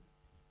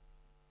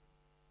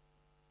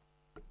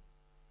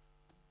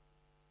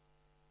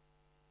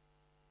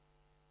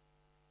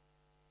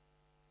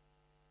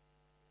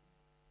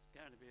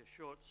A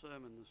short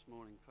sermon this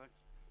morning, folks.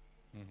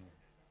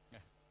 Yeah.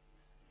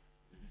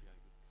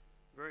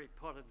 Very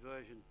potted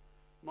version.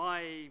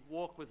 My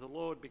walk with the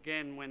Lord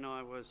began when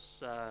I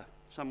was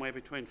somewhere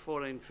between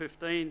 14 and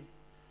 15.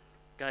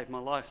 Gave my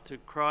life to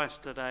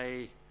Christ at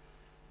a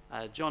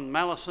John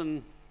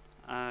Mallison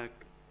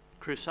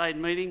crusade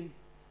meeting,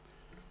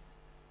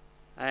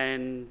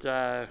 and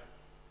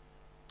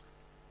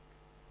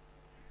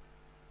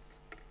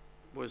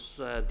was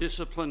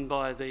disciplined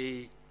by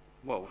the,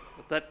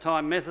 at that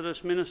time,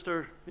 Methodist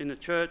minister in the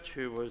church,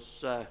 who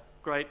was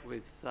great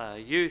with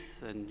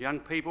youth and young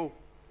people.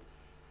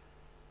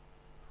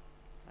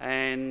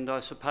 And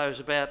I suppose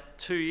about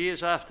 2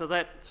 years after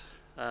that,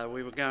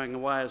 we were going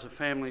away as a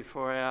family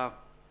for our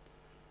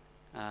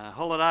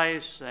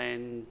holidays,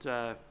 and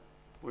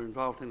were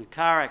involved in a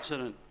car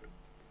accident.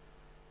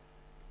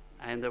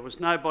 And there was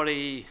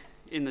nobody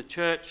in the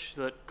church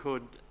that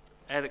could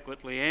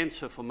adequately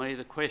answer for me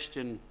the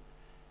question,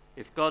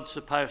 if God's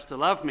supposed to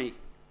love me,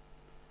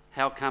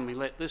 how come he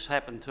let this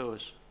happen to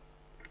us?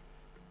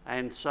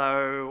 And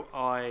so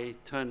I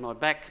turned my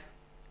back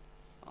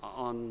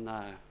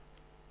on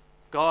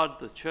God,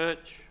 the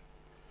church,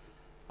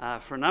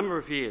 for a number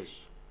of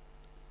years.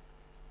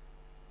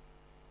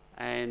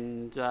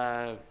 And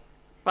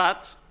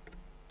but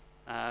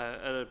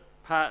at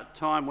a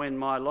time when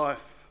my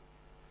life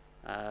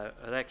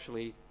had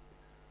actually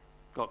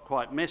got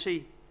quite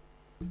messy,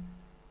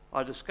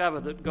 I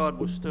discovered that God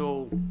was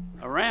still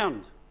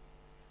around.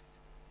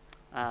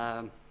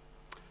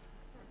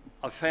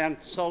 I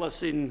found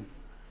solace in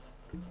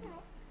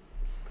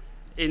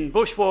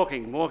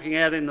bushwalking, walking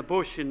out in the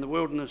bush in the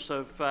wilderness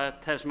of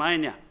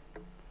Tasmania.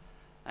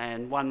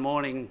 And one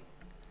morning,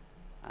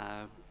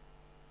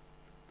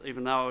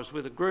 even though I was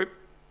with a group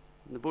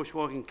in the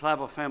bushwalking club,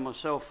 I found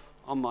myself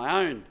on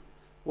my own.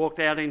 Walked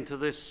out into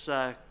this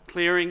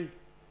clearing,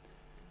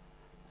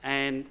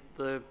 and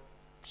the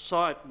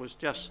sight was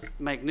just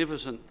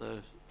magnificent. The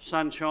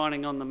sun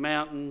shining on the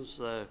mountains,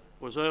 it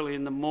was early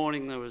in the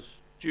morning, there was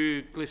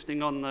dew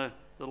glistening on the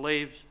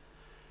leaves,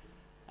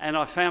 and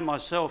I found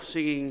myself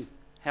singing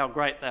 "How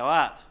Great Thou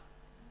Art,"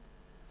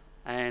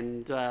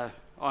 and I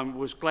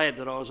was glad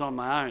that I was on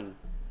my own.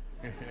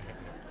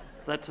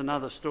 That's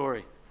another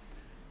story.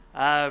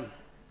 So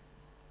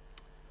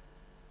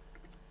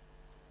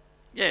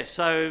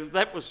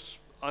that was,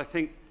 I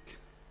think,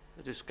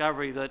 a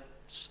discovery that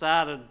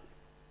started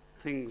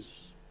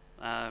things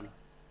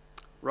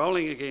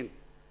rolling again,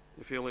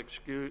 if you'll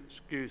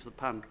excuse the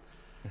pun.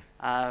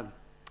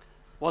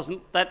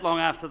 Wasn't that long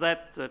after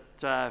that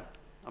I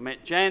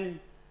met Jan.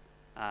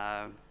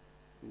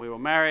 We were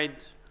married.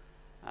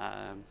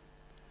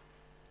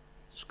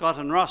 Scott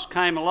and Ross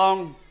came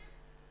along,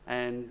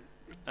 and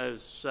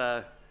as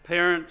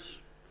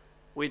parents,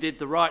 we did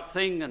the right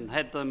thing and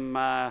had them,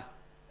 I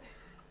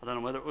don't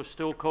know whether it was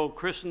still called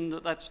christened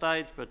at that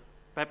stage, but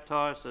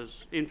baptised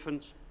as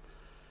infants.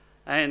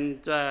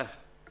 And our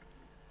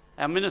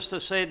minister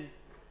said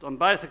on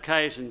both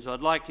occasions,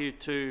 I'd like you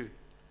to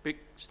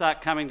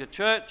start coming to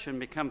church and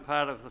become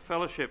part of the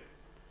fellowship,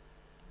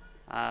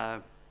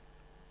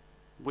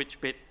 which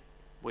bit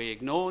we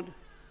ignored.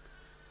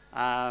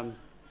 But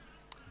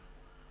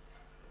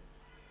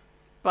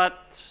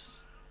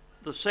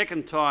the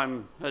second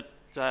time, at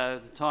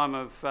the time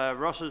of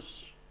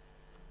Ross's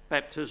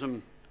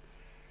baptism,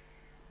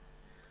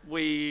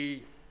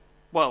 I'll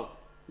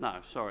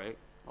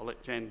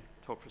let Jan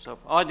talk for herself.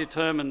 I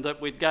determined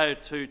that we'd go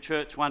to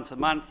church once a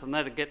month, and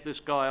that'd get this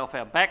guy off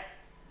our back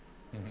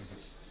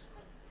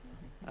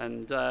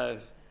and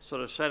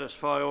sort of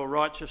satisfy all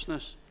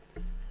righteousness.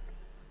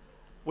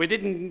 We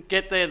didn't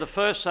get there the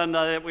first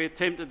Sunday that we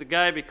attempted to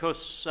go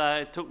because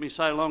it took me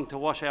so long to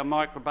wash our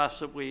microbus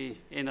that we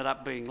ended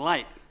up being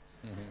late.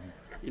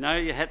 You know,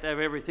 you had to have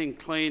everything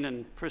clean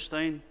and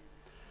pristine.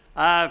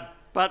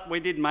 But we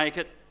did make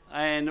it,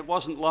 and it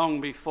wasn't long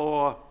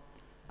before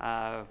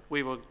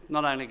we were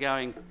not only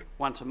going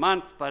once a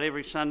month, but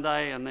every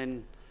Sunday, and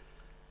then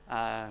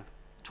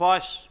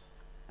twice,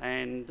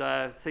 and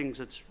things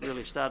had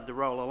really started to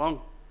roll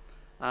along.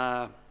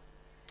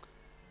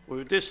 We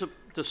were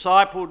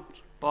discipled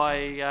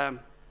by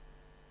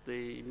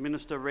the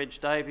minister, Reg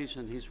Davies,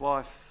 and his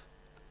wife,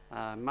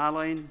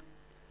 Marlene,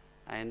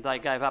 and they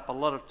gave up a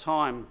lot of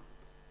time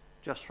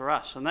just for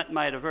us, and that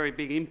made a very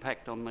big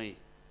impact on me,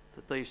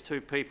 that these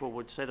two people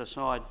would set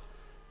aside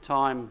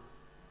time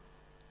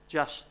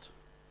just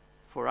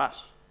for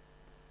us.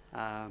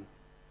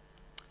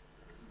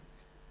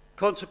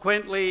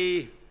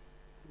 Consequently,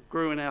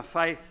 grew in our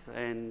faith,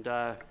 and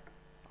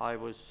I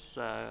was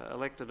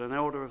elected an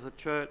elder of the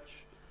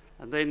church,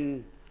 and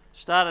then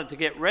started to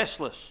get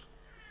restless,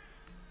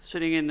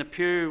 sitting in the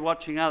pew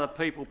watching other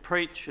people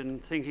preach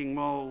and thinking,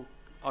 well,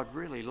 I'd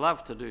really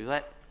love to do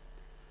that.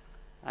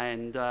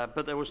 And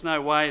but there was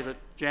no way that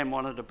Jan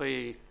wanted to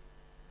be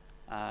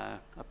a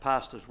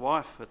pastor's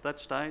wife at that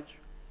stage.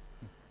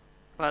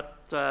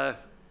 But the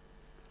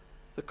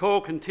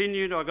call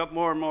continued. I got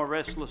more and more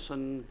restless,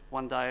 and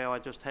one day I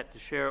just had to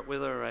share it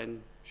with her,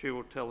 and she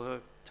will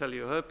tell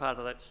you her part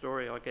of that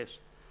story, I guess.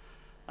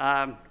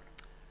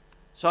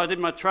 So I did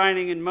my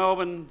training in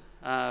Melbourne.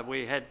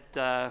 We had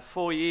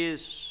 4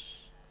 years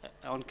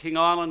on King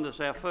Island as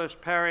our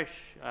first parish,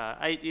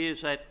 8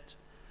 years at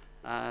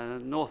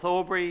North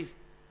Albury,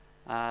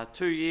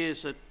 2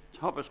 years at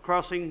Hoppers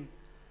Crossing,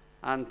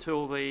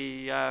 until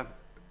the, I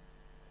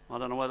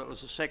don't know whether it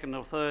was the second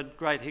or third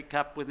great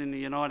hiccup within the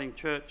Uniting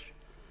Church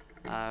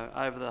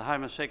over the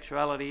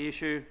homosexuality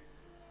issue,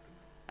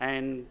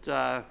 and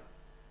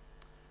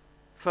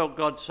felt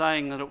God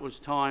saying that it was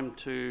time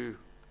to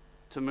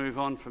move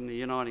on from the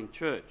Uniting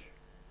Church.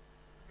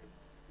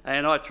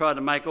 And I tried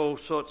to make all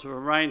sorts of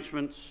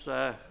arrangements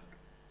for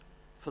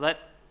that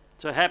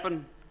to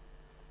happen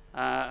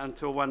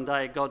until one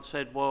day God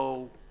said,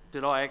 well,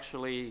 did I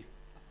actually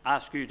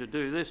ask you to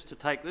do this, to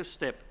take this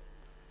step?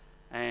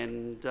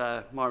 And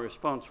my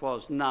response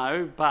was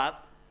no,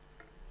 but,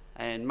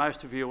 and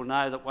most of you will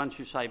know that once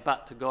you say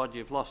but to God,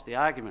 you've lost the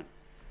argument.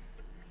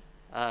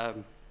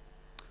 And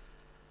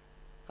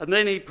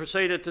then he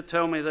proceeded to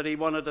tell me that he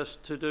wanted us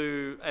to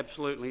do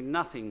absolutely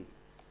nothing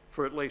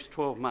for at least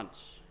 12 months,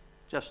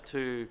 just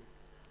to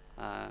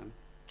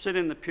sit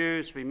in the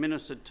pews, be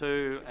ministered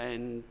to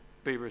and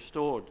be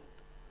restored.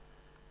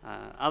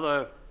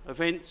 Other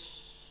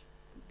events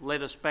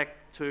led us back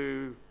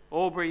to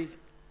Albury,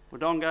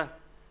 Wodonga,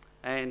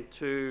 and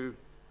to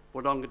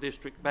Wodonga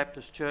District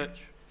Baptist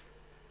Church,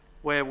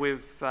 where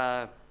we've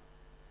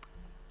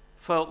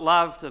felt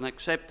loved and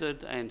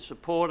accepted and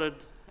supported,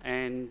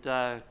 and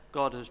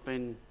God has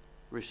been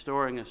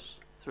restoring us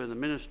through the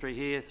ministry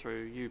here,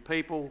 through you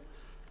people,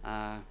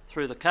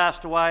 through the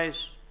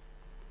castaways.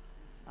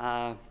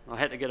 I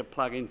had to get a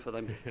plug in for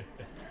them.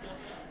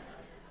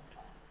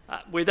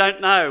 We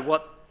don't know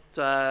what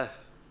the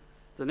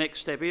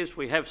next step is.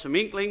 We have some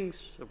inklings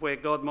of where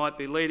God might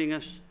be leading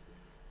us.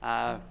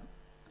 I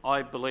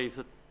believe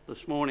that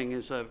this morning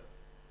is a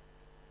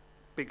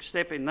big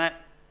step in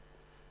that,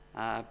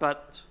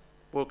 but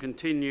we'll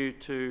continue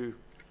to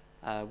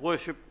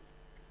worship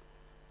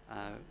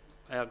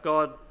our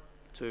God,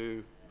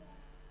 to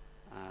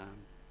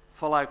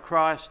follow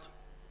Christ,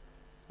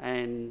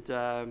 and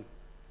to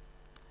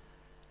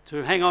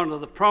hang on to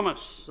the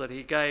promise that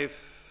he gave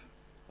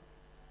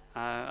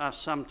us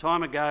some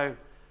time ago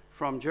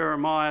from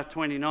Jeremiah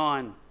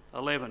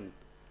 29:11.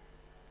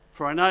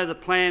 For I know the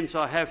plans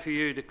I have for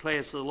you,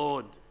 declares the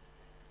Lord,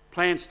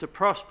 plans to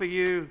prosper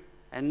you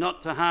and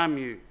not to harm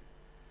you,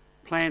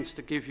 plans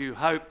to give you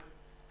hope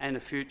and a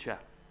future.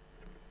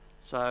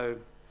 So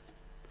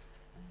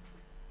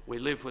we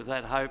live with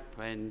that hope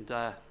and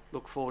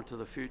look forward to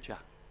the future.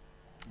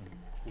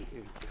 Thank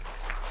you.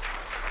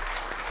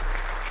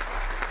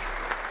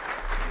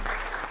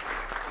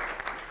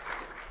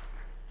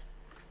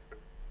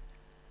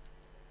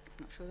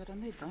 Not sure that I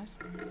need those.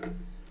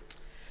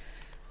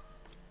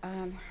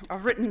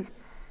 I've written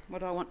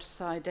what I want to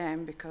say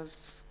down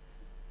because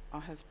I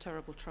have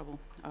terrible trouble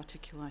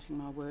articulating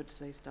my words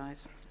these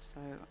days, so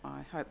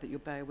I hope that you'll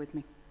bear with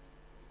me.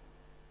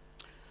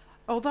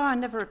 Although I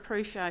never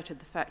appreciated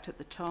the fact at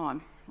the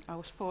time, I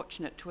was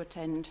fortunate to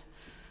attend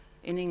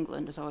in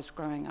England as I was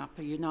growing up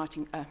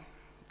a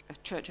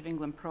Church of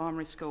England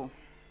primary school.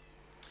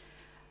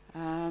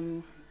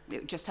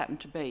 It just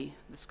happened to be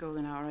the school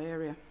in our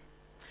area.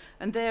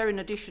 And there, in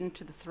addition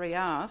to the 3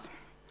 R's,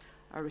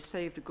 I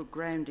received a good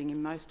grounding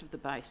in most of the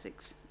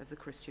basics of the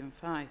Christian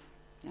faith.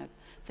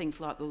 Things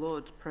like the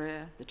Lord's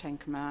Prayer, the Ten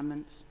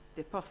Commandments,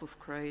 the Apostles'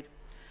 Creed,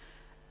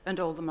 and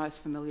all the most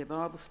familiar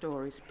Bible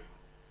stories.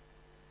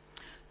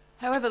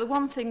 However, the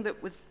one thing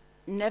that was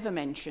never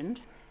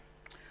mentioned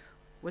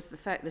was the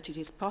fact that it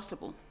is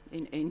possible,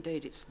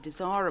 indeed it's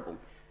desirable,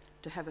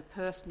 to have a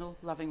personal,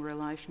 loving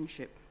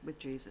relationship with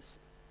Jesus.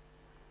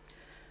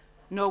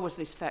 Nor was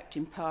this fact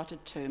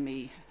imparted to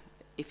me,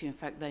 if in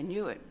fact they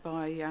knew it,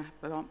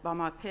 by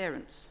my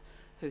parents,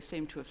 who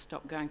seemed to have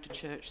stopped going to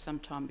church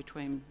sometime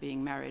between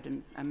being married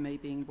and me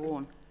being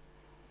born.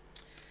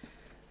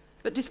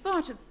 But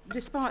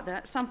despite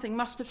that, something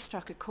must have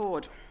struck a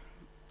chord,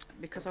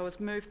 because I was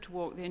moved to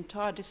walk the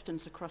entire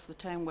distance across the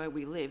town where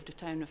we lived, a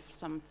town of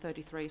some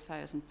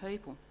 33,000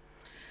 people,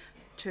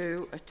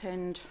 to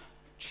attend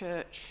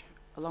church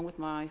along with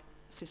my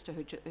sister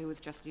who was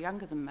just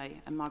younger than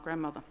me and my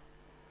grandmother.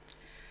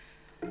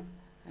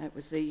 It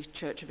was the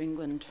Church of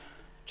England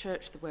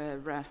church where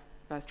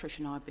both Trish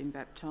and I had been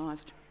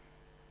baptised,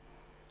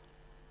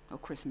 or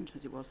christened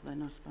as it was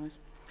then, I suppose.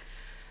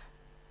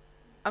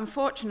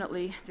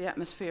 Unfortunately, the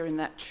atmosphere in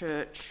that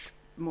church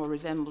more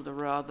resembled a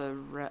rather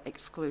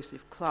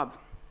exclusive club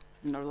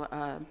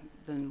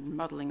than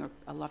modelling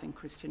a loving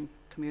Christian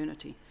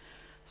community.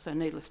 So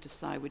needless to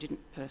say, we didn't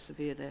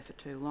persevere there for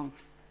too long.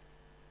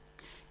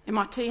 In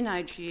my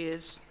teenage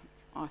years,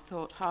 I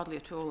thought hardly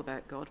at all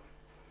about God,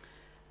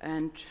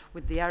 and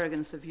with the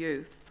arrogance of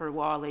youth, for a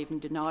while even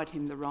denied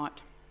him the right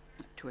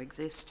to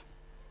exist.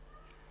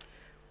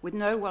 With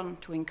no one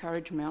to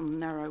encourage me on the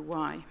narrow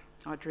way,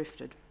 I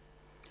drifted.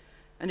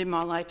 And in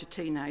my later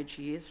teenage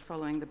years,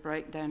 following the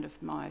breakdown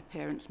of my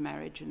parents'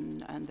 marriage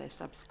and their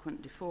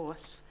subsequent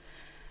divorce,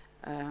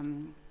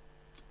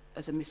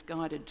 as a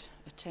misguided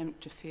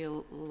attempt to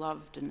feel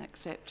loved and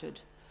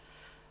accepted,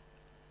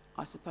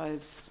 I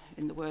suppose,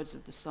 in the words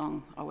of the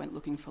song, I went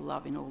looking for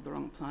love in all the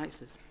wrong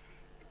places.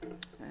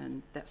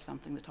 And that's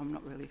something that I'm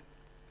not really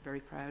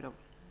very proud of.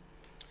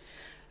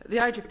 At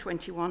the age of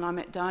 21, I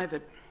met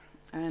David,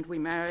 and we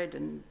married,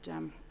 and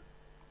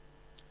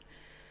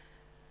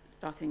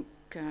I think,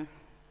 to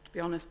be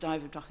honest,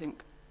 David, I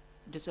think,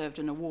 deserved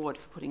an award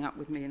for putting up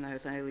with me in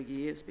those early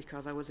years,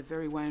 because I was a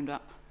very wound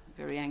up,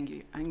 very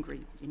angry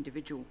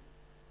individual.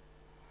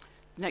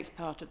 The next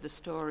part of the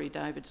story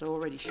David's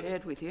already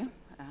shared with you,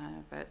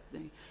 about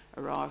the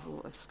arrival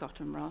of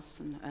Scott and Ross,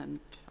 and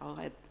I'll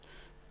add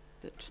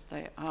that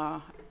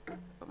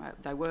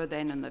they were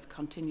then, and they've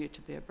continued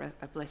to be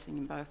a blessing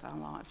in both our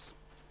lives.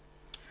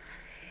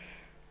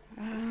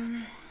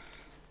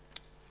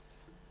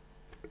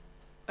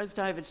 As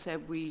David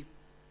said, we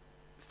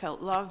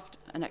felt loved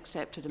and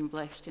accepted and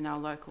blessed in our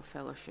local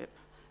fellowship.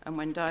 And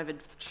when David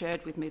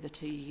shared with me that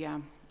he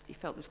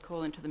felt this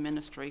call into the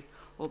ministry,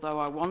 although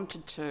I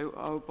wanted to,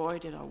 oh boy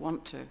did I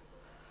want to,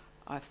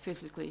 I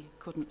physically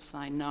couldn't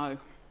say no.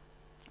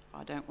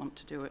 I don't want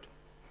to do it.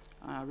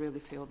 I really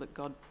feel that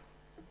God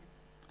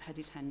had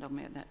his hand on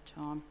me at that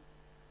time.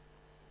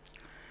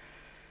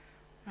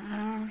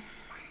 Let's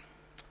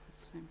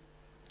see.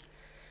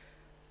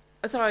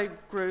 As I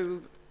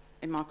grew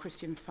in my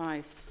Christian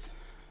faith,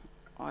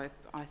 I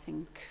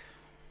think...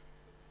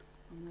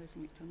 I'm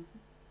losing it,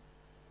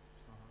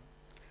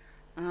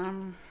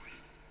 Jonathan.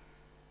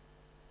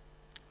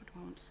 What do I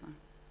want to say?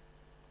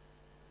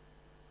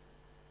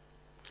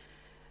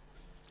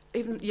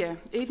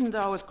 Even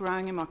though I was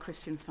growing in my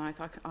Christian faith,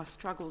 I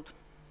struggled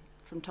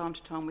from time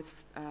to time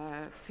with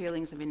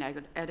feelings of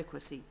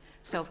inadequacy,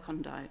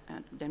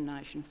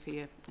 self-condemnation,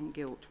 fear and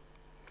guilt.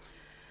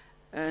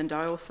 And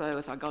I also,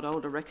 as I got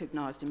older,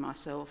 recognised in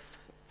myself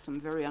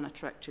some very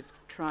unattractive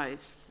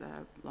traits,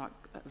 like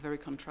a very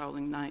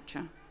controlling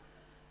nature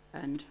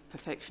and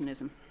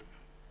perfectionism.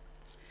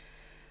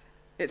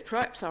 It's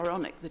perhaps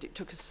ironic that it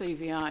took a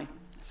CVA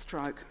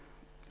stroke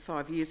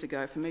 5 years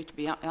ago for me to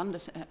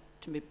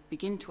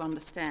begin to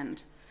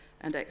understand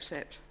and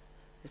accept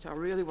that I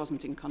really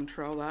wasn't in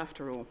control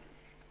after all.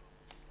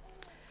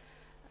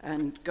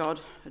 And God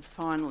had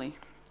finally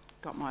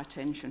got my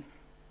attention.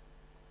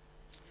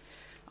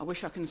 I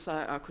wish I could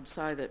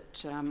say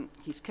that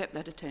he's kept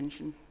that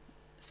attention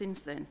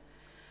since then.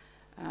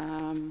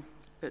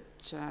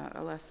 But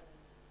alas,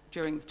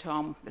 during the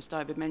time, as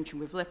David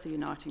mentioned, we've left the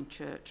Uniting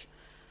Church,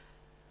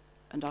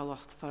 and I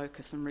lost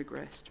focus and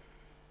regressed.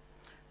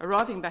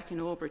 Arriving back in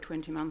Albury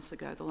 20 months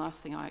ago, the last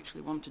thing I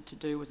actually wanted to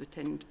do was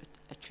attend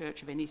a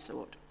church of any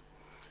sort.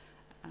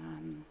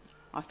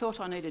 I thought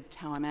I needed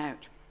time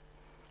out,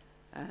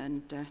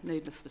 and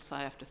needless to say,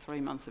 after 3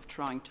 months of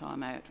trying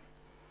time out,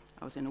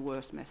 I was in a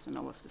worse mess than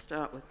I was to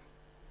start with.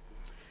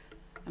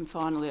 And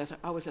finally,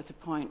 I was at a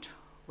point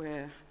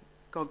where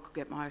God could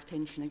get my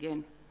attention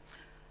again.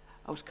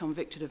 I was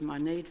convicted of my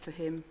need for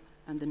him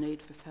and the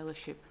need for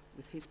fellowship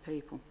with his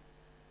people.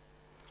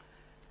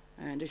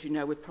 And as you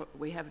know,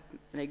 we have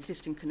an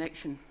existing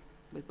connection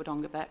with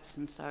Wodonga Baptist,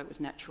 and so it was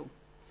natural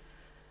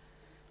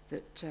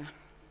that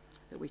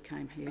we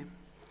came here.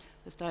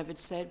 As David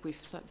said, we've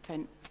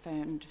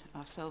found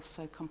ourselves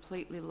so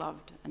completely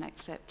loved and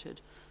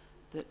accepted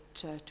that,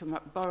 to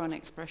borrow an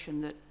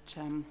expression that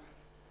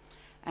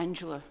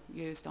Angela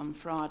used on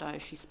Friday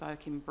as she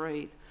spoke in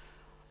Breathe,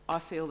 I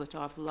feel that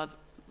I've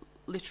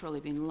literally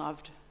been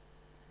loved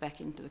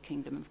back into the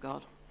kingdom of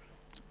God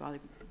by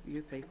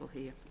you people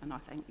here, and I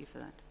thank you for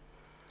that.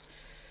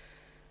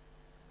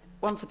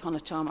 Once upon a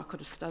time, I could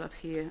have stood up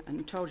here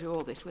and told you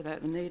all this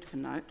without the need for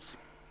notes.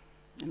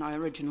 And I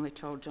originally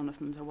told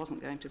Jonathan that I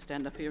wasn't going to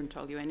stand up here and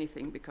tell you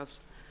anything because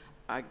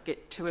I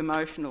get too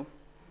emotional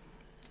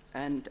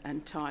and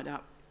tied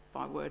up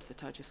by words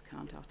that I just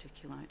can't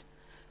articulate.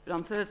 But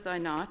on Thursday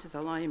night, as I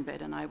lay in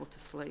bed unable to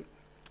sleep,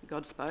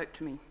 God spoke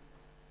to me.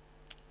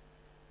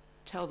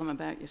 Tell them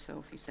about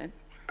yourself, he said.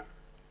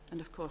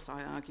 And of course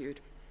I argued.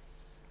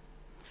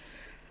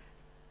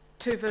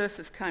 2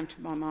 verses came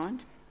to my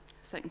mind,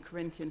 2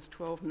 Corinthians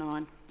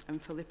 12:9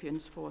 and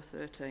Philippians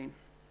 4:13.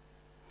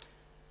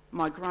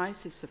 My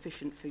grace is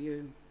sufficient for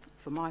you,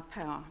 for my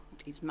power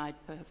is made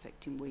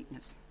perfect in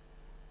weakness.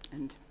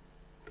 And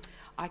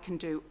I can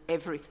do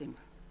everything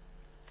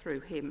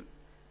through him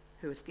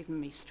who has given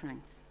me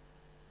strength.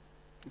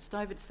 As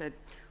David said,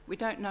 we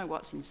don't know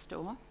what's in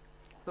store,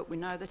 but we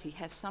know that he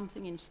has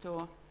something in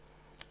store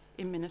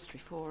in ministry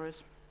for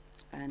us,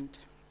 and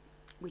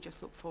we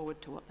just look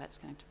forward to what that's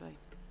going to be.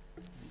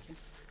 Thank you.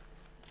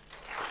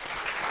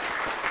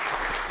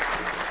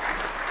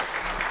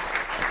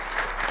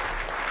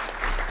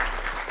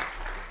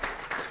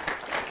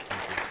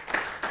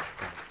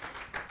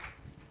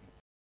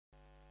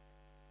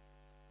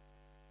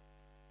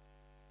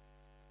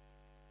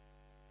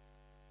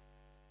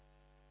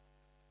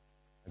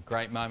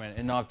 Great moment.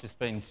 And I've just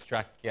been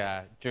struck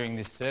during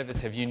this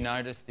service. Have you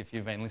noticed, if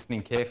you've been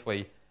listening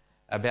carefully,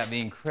 about the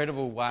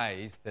incredible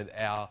ways that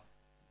our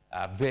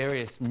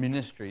various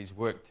ministries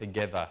work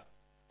together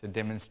to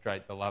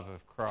demonstrate the love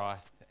of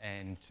Christ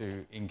and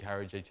to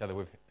encourage each other?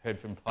 We've heard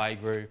from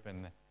Playgroup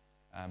and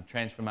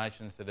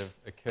transformations that have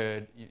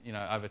occurred,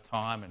 over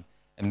time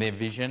and their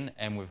vision.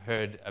 And we've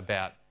heard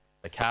about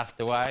the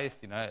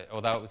Castaways.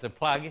 Although it was a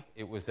plug,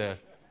 it was a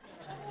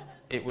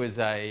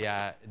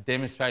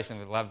demonstration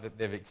of the love that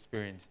they've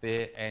experienced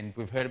there. And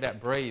we've heard about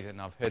Breathe,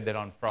 and I've heard that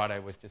on Friday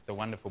was just a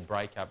wonderful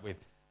breakup with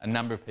a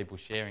number of people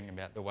sharing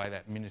about the way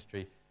that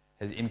ministry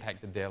has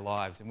impacted their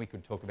lives. And we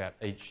could talk about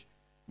each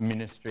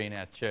ministry in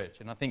our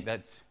church. And I think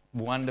that's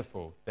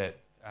wonderful that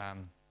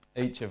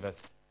each of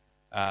us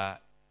are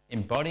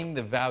embodying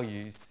the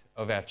values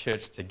of our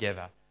church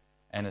together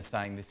and are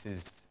saying this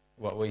is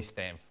what we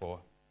stand for.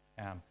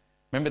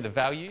 Remember the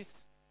values?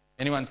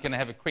 Anyone's going to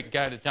have a quick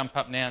go to jump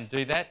up now and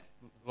do that?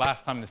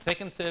 Last time in the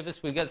second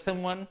service, we got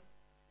someone.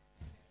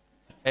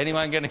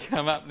 Anyone going to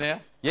come up now?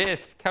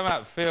 Yes, come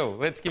up, Phil.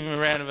 Let's give him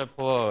a round of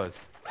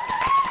applause.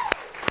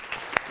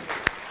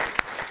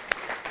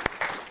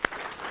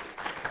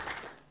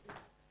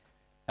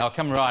 I'll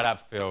come right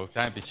up, Phil.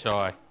 Don't be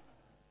shy.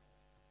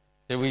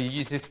 Shall we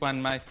use this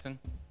one, Mason?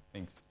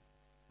 Thanks.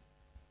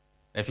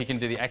 If you can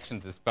do the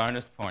actions as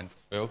bonus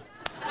points, Phil. No,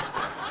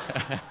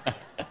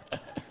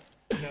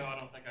 I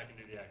don't think I can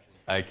do the actions.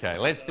 Okay,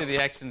 let's do the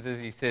actions as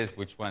he says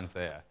which ones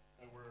they are.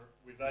 So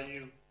we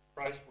value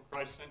Christ, we're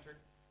Christ-centered.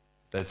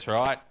 That's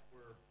right.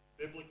 We're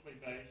biblically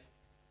based.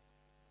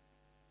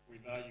 We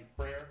value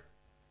prayer.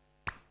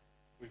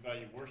 We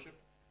value worship.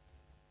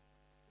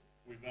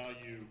 We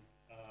value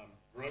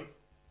growth.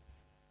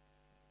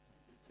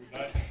 We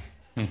value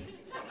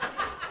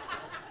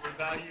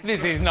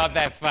This is not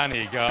that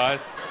funny, guys.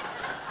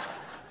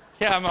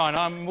 Come on,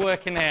 I'm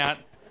working out.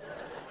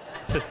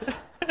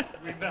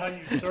 we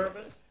value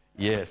service.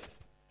 Yes.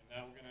 And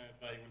now we're going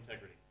to value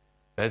integrity.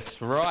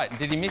 That's right.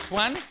 Did he miss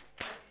one?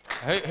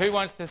 Who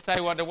wants to say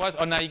what it was?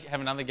 Oh, no, you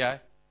have another go.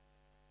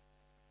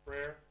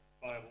 Prayer,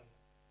 Bible.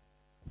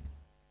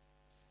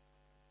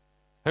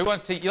 Who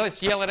wants to?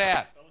 Let's yell it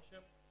out.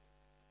 Fellowship.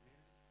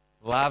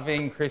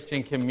 Loving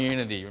Christian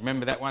community.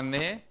 Remember that one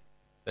there?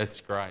 That's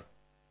great.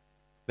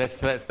 That's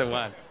the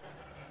one.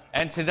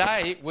 And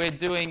today we're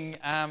doing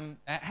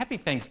Happy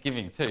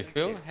Thanksgiving too,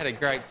 Phil. Had a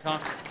great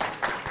time.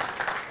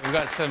 We've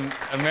got some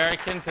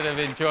Americans that have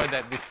enjoyed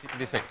that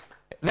this week.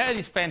 That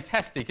is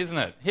fantastic, isn't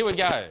it? Here we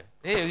go.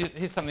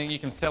 Here's something you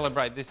can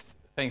celebrate this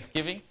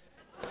Thanksgiving.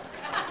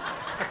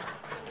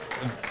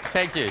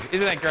 Thank you.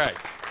 Isn't that great?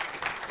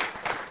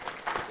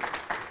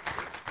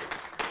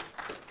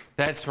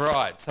 That's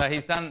right. So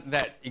he's done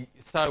that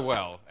so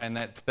well, and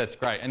that's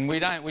great. And we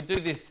do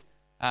this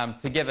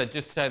together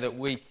just so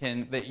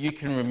that you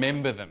can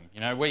remember them.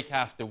 Week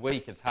after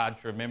week, it's hard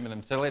to remember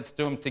them. So let's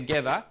do them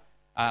together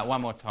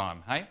one more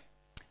time. Hey.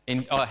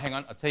 Hang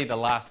on. I'll tell you the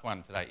last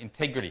one today.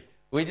 Integrity.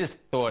 We just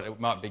thought it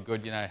might be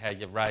good, how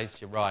you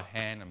raised your right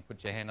hand and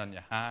put your hand on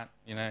your heart,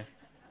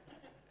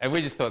 And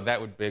we just thought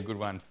that would be a good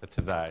one for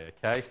today,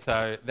 okay?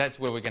 So that's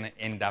where we're going to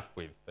end up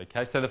with,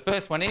 okay? So the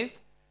first one is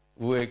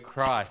we're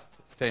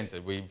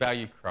Christ-centered. We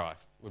value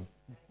Christ. We're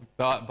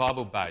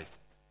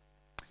Bible-based.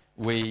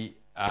 We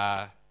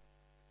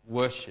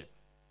worship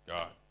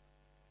God.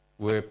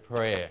 We're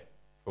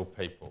prayerful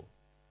people.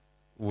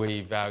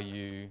 We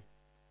value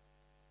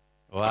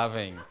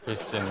loving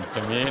Christian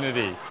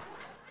community.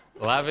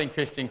 Loving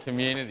Christian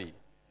community.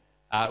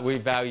 We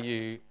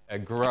value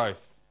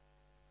growth.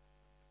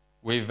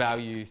 We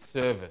value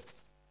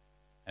service.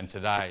 And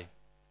today,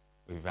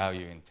 we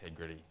value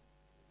integrity.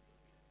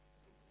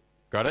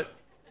 Got it?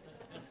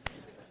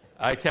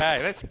 Okay,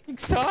 that's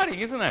exciting,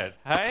 isn't it?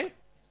 Hey?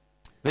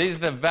 These are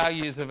the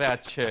values of our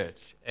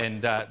church.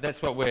 And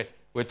that's what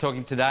we're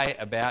talking today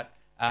about.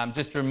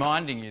 Just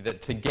reminding you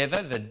that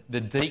together, the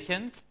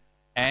deacons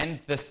and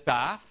the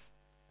staff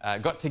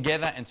got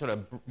together and sort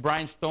of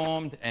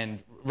brainstormed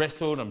and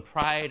wrestled and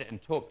prayed and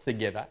talked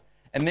together.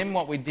 And then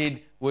what we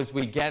did was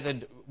we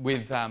gathered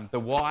with the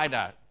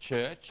wider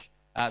church,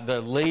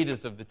 the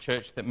leaders of the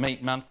church that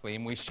meet monthly,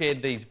 and we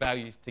shared these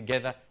values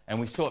together and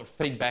we sought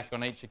feedback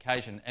on each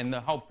occasion. And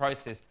the whole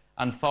process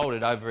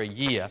unfolded over a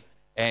year.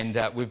 And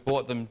we've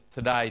brought them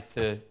today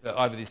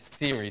over this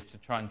series to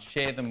try and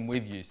share them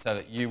with you so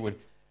that you would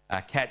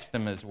catch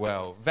them as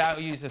well.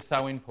 Values are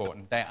so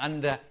important. They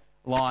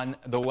underline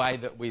the way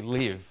that we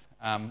live.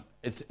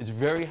 It's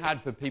very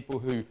hard for people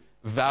who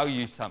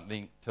value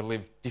something to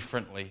live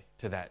differently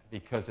to that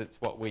because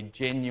it's what we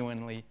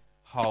genuinely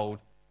hold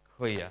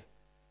clear.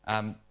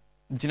 Do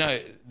you know,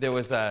 there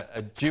was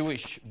a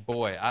Jewish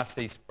boy,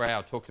 R.C.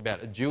 Sproul talks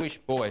about a Jewish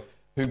boy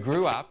who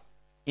grew up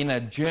in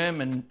a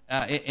German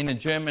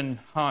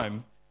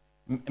home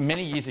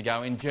many years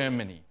ago in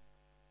Germany.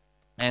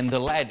 And the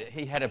lad,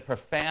 he had a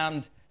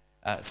profound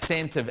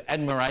sense of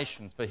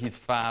admiration for his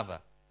father,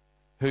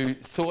 who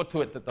saw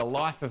to it that the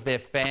life of their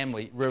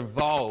family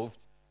revolved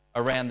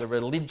around the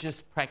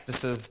religious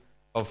practices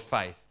of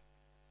faith.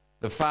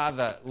 The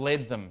father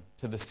led them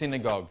to the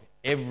synagogue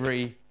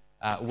every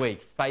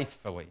week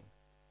faithfully.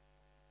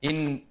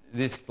 In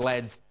this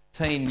lad's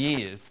teen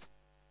years,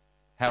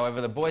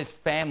 however, the boy's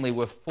family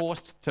were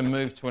forced to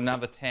move to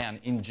another town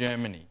in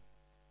Germany.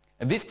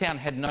 And this town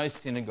had no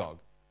synagogue,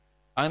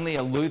 only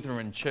a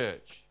Lutheran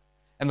church.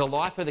 and the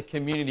life of the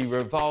community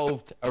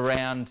revolved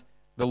around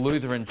the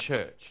Lutheran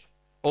Church.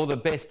 All the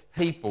best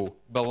people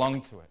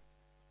belonged to it.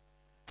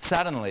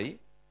 Suddenly,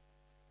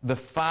 the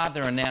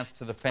father announced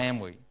to the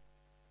family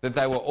that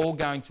they were all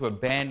going to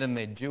abandon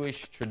their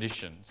Jewish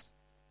traditions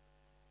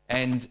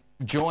and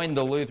join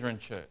the Lutheran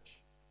Church.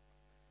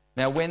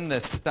 Now, when the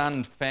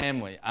stunned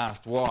family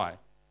asked why,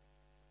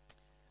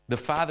 the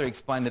father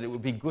explained that it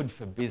would be good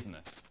for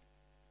business.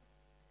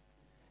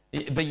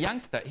 The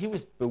youngster, he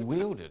was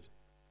bewildered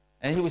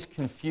and he was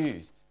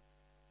confused.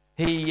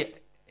 He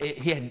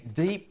had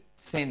deep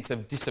sense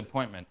of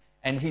disappointment,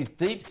 and his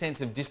deep sense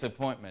of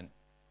disappointment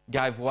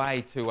gave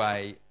way to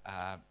a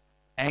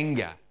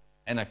anger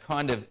and a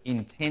kind of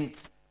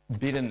intense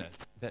bitterness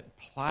that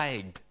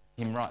plagued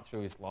him right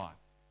through his life.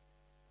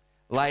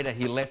 Later,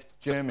 he left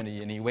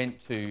Germany and he went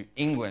to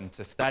England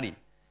to study.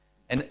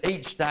 And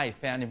each day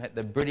found him at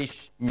the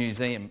British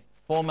Museum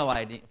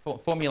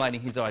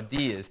formulating his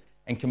ideas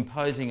and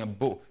composing a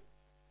book.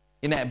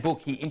 In that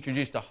book, he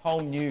introduced a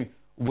whole new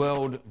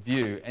world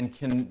view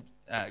and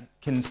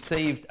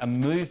conceived a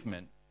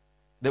movement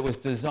that was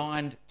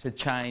designed to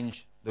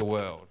change the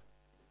world.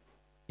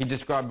 He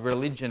described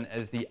religion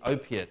as the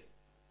opiate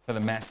for the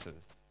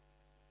masses.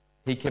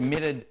 He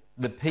committed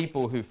the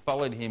people who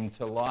followed him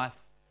to life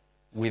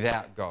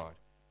without God.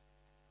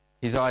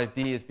 His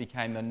ideas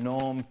became the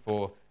norm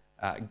for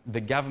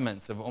the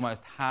governments of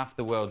almost half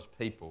the world's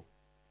people.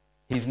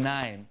 His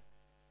name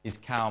is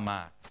Karl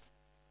Marx,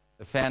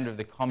 the founder of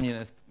the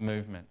communist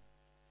movement.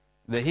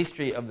 The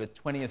history of the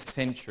 20th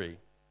century,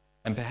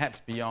 and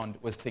perhaps beyond,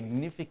 was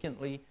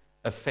significantly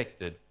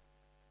affected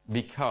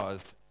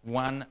because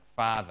one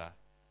father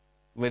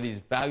let his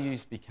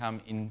values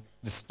become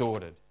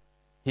distorted.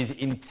 His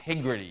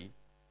integrity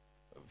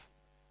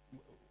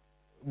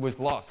was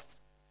lost.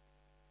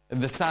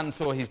 The son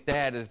saw his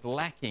dad as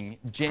lacking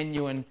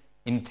genuine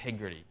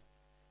integrity.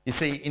 You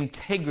see,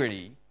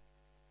 integrity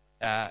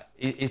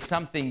is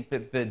something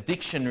that the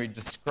dictionary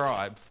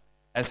describes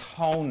as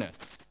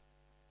wholeness,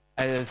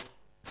 as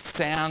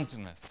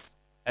soundness,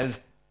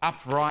 as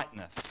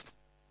uprightness.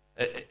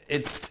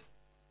 It's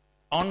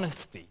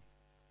honesty.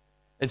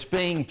 It's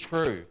being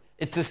true.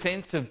 It's the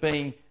sense of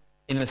being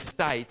in a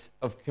state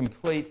of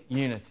complete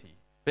unity,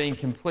 being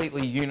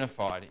completely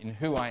unified in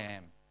who I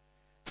am.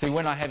 See,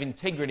 when I have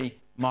integrity,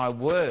 my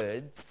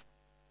words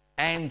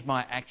and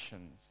my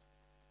actions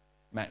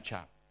match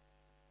up.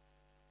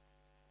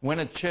 When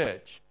a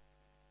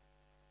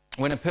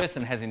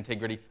person has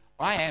integrity,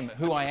 I am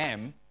who I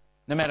am,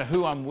 no matter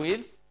who I'm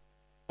with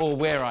or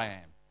where I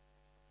am.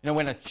 You know,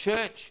 when a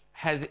church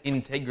has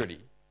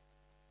integrity,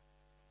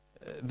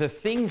 the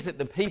things that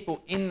the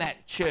people in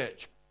that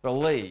church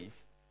believe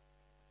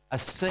are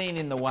seen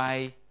in the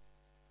way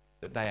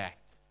that they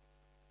act.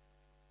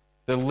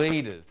 The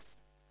leaders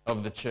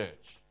of the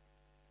church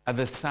are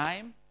the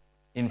same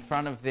in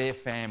front of their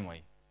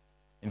family,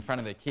 in front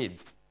of their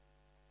kids,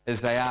 as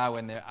they are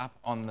when they're up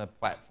on the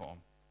platform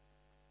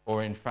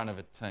or in front of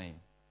a team.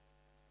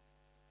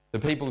 The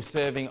people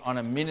serving on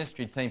a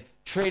ministry team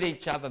treat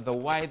each other the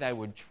way they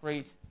would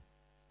treat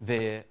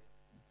their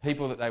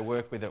people that they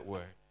work with at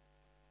work.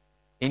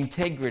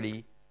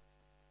 Integrity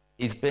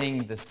is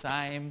being the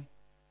same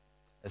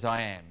as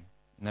I am,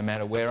 no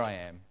matter where I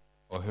am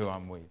or who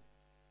I'm with.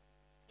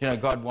 You know,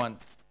 God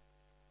wants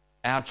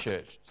our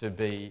church to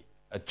be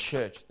a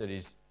church that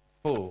is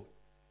full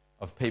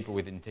of people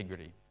with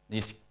integrity.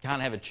 You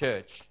can't have a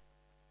church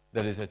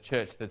that is a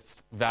church that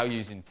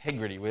values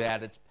integrity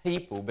without its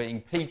people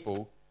being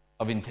people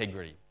of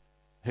integrity,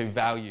 who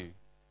value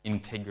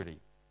integrity.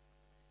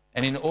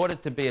 And in order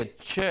to be a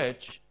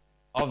church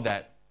of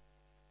that,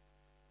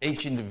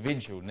 each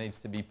individual needs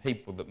to be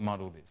people that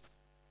model this.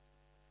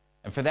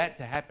 And for that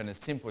to happen, it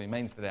simply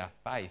means that our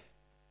faith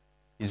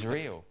is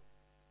real.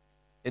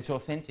 It's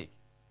authentic.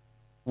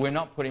 We're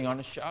not putting on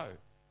a show.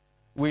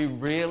 We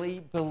really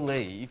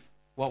believe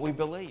what we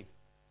believe.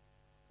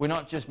 We're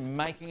not just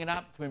making it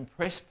up to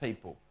impress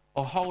people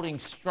or holding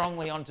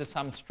strongly onto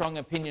some strong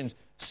opinions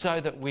so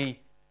that we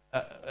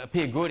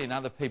appear good in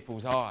other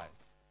people's eyes.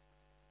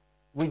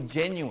 We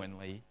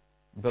genuinely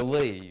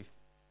believe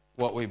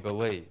what we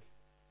believe.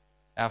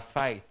 Our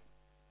faith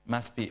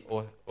must be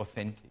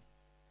authentic.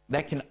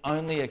 That can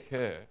only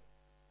occur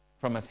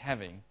from us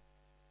having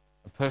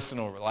a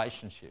personal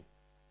relationship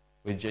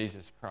with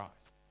Jesus Christ.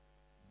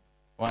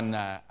 One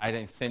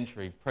 18th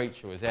century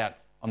preacher was out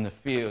on the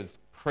fields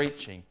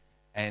preaching,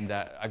 and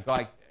a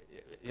guy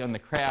in the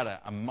crowd,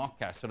 a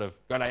mocker, sort of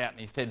got out and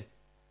he said,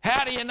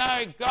 "How do you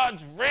know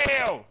God's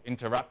real?"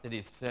 Interrupted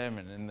his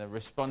sermon, and the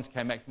response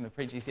came back from the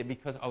preacher. He said,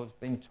 "Because I've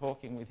been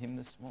talking with him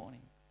this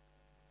morning."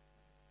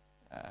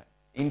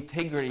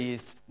 Integrity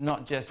is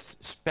not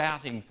just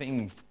spouting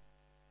things,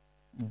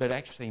 but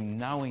actually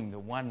knowing the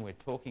one we're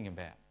talking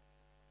about.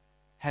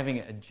 Having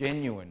a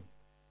genuine,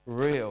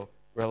 real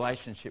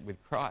relationship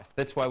with Christ.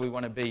 That's why we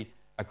want to be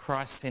a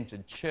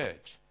Christ-centered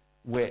church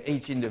where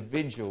each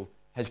individual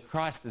has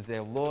Christ as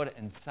their Lord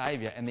and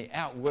Saviour, and the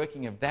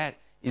outworking of that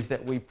is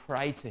that we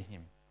pray to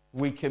him,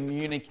 we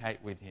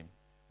communicate with him,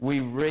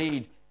 we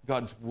read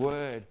God's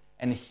Word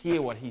and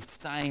hear what he's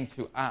saying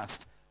to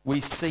us. We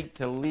seek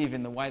to live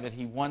in the way that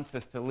he wants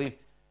us to live,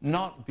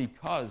 not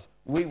because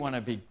we want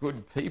to be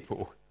good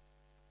people,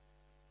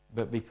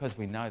 but because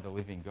we know the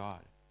living God.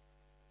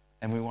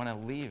 And we want to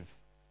live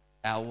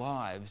our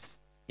lives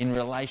in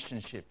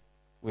relationship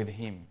with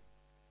him.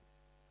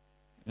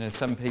 You know,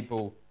 some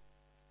people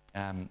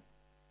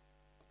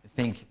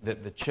think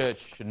that the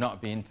church should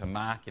not be into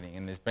marketing,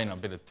 and there's been a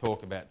bit of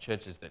talk about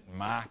churches that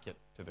market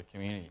to the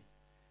community.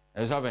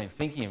 As I've been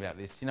thinking about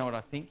this, you know what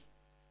I think?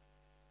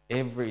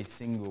 Every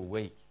single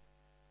week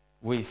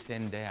we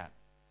send out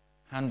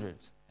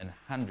hundreds and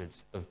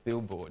hundreds of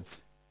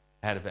billboards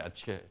out of our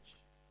church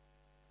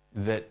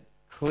that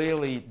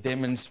clearly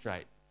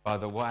demonstrate by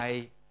the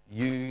way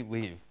you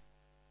live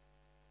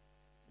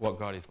what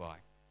God is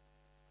like.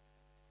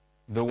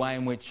 The way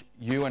in which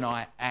you and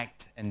I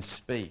act and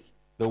speak,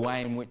 the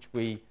way in which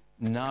we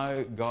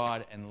know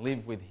God and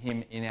live with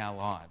him in our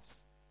lives.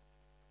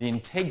 The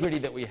integrity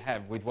that we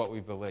have with what we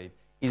believe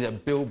is a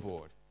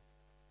billboard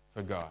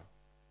for God,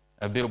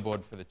 a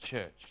billboard for the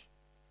church,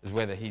 is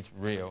whether he's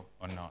real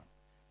or not.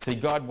 See,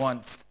 God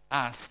wants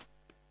us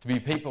to be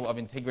people of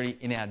integrity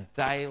in our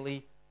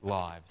daily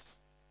lives.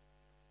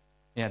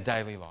 In our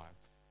daily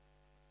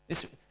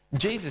lives.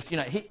 Jesus, you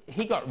know,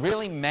 he got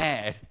really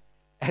mad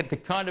at the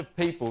kind of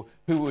people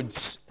who would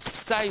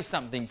say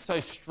something so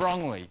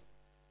strongly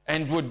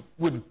and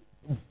would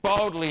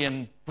boldly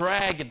and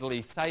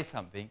braggedly say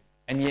something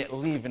and yet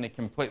live in a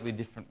completely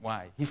different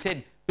way. He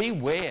said,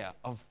 beware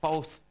of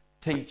false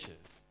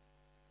teachers,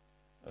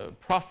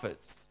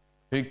 prophets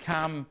who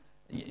come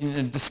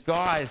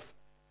disguised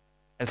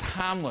as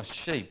harmless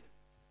sheep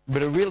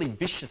but are really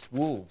vicious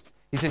wolves.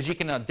 He says you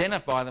can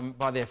identify them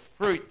by their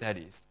fruit, that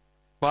is,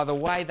 by the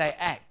way they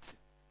act.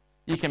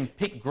 You can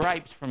pick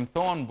grapes from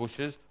thorn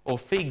bushes or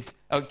figs.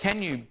 Or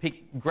can you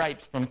pick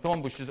grapes from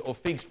thorn bushes or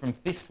figs from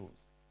thistles?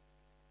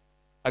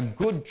 A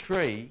good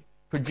tree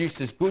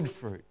produces good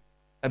fruit.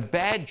 A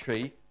bad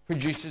tree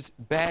produces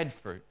bad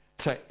fruit.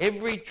 So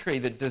every tree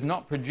that does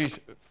not produce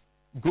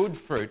good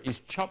fruit is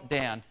chopped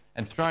down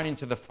and thrown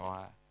into the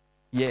fire.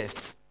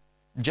 Yes,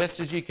 just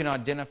as you can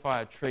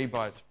identify a tree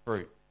by its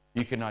fruit,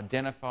 you can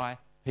identify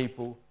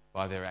people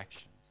by their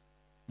actions.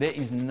 There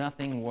is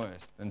nothing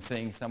worse than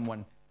seeing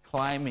someone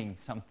claiming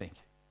something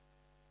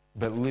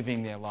but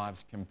living their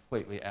lives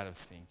completely out of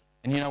sync.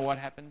 And you know what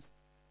happens?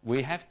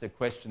 We have to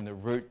question the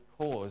root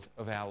cause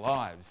of our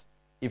lives.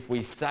 If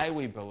we say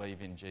we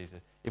believe in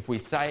Jesus, if we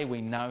say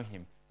we know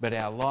him, but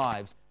our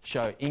lives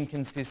show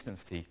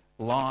inconsistency,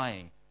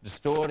 lying,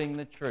 distorting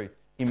the truth,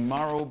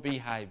 immoral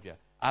behaviour,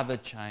 other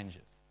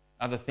changes,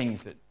 other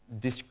things that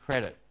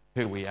discredit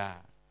who we are.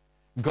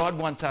 God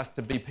wants us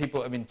to be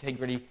people of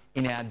integrity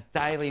in our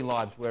daily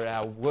lives where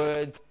our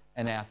words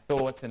and our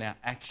thoughts and our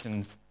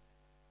actions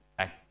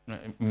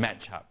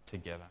match up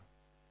together.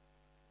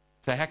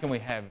 So how can we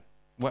have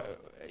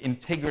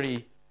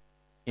integrity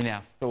in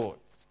our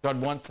thoughts? God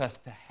wants us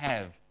to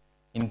have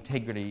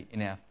integrity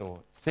in our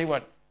thoughts. See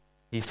what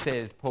he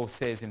says, Paul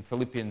says in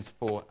Philippians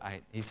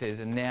 4:8. He says,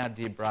 and now,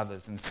 dear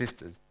brothers and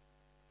sisters,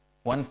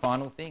 one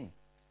final thing.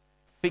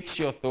 Fix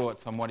your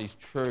thoughts on what is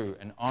true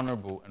and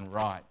honourable and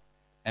right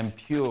and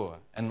pure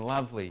and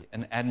lovely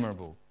and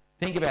admirable.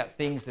 Think about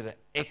things that are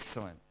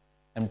excellent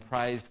and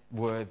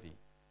praiseworthy.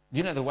 Do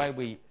you know the way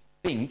we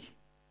think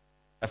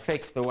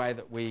affects the way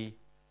that we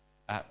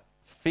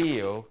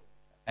feel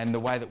and the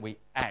way that we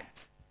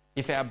act?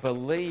 If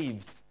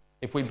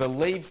we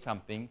believe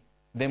something,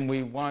 then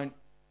we won't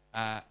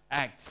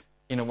act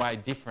in a way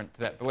different to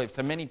that belief.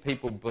 So many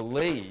people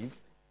believe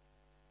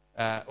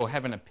or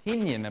have an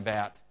opinion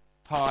about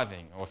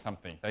tithing or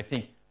something. They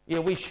think, yeah,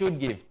 we should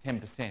give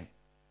 10%.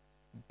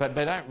 But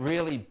they don't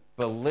really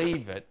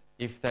believe it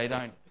if they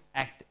don't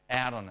act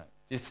out on it.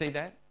 Do you see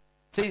that?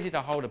 It's easy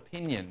to hold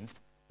opinions,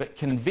 but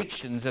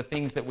convictions are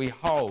things that we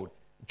hold.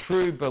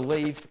 True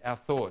beliefs, our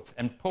thoughts.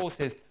 And Paul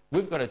says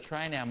we've got to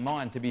train our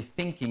mind to be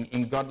thinking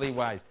in godly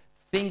ways,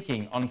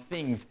 thinking on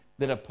things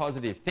that are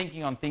positive,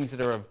 thinking on things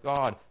that are of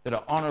God, that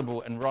are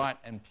honourable and right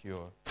and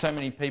pure. So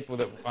many people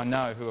that I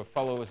know who are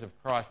followers of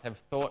Christ have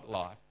thought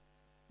life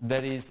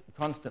that is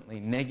constantly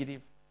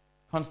negative,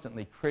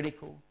 constantly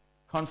critical,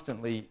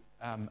 constantly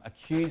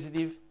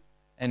accusative.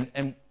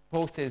 And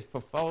Paul says for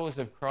followers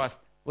of Christ,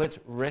 let's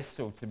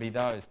wrestle to be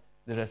those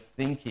that are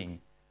thinking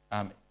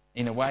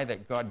in a way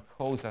that God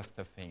calls us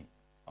to think,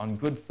 on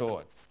good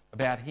thoughts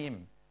about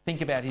him.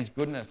 Think about his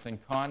goodness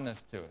and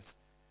kindness to us.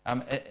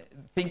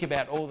 Think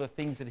about all the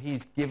things that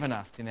he's given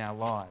us in our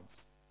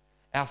lives.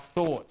 Our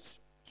thoughts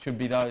should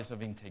be those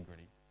of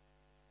integrity.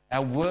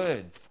 Our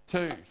words,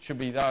 too, should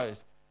be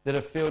those that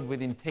are filled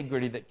with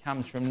integrity that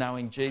comes from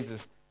knowing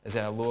Jesus as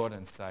our Lord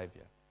and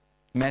Saviour.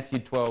 Matthew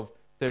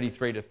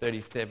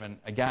 12:33-37,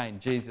 again,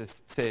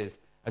 Jesus says,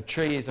 a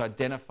tree is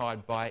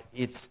identified by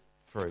its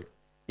fruit.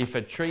 If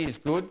a tree is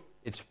good,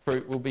 its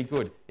fruit will be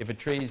good. If a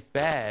tree is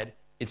bad,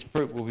 its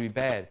fruit will be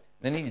bad.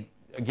 Then he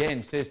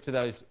again says to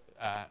those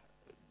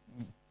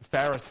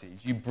Pharisees,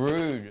 you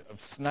brood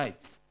of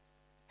snakes,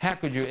 how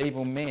could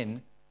evil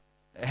men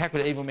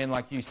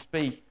like you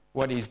speak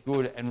what is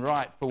good and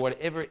right, for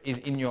whatever is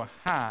in your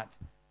heart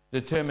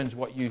determines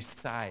what you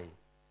say.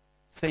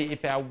 See,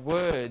 if our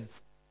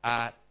words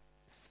are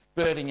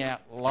spurting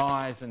out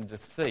lies and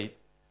deceit,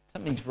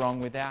 something's wrong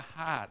with our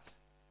heart.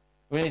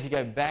 We need to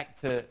go back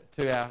to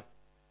our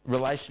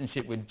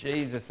relationship with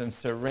Jesus and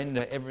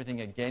surrender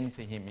everything again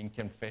to him in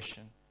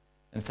confession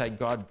and say,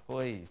 God,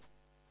 please,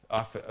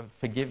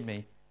 forgive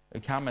me.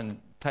 Come and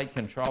take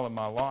control of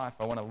my life.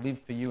 I want to live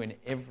for you in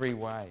every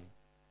way.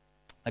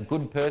 A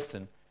good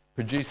person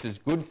produces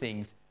good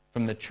things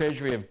from the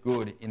treasury of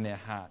good in their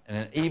heart, and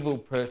an evil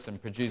person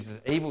produces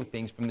evil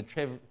things from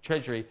the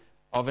treasury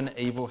of an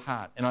evil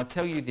heart. And I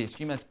tell you this,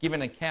 you must give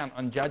an account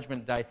on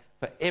Judgment Day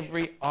for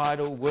every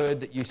idle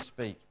word that you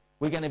speak.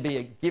 We're going to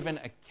be given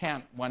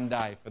account one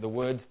day for the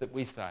words that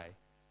we say,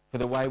 for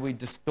the way we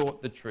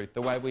distort the truth,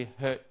 the way we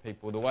hurt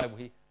people, the way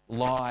we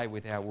lie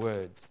with our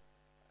words.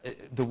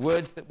 The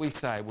words that we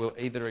say will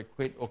either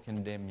acquit or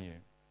condemn you.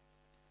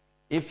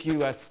 If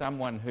you are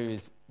someone who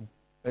is,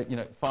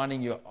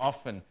 finding you're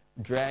often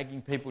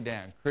dragging people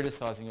down,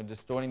 criticising or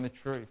distorting the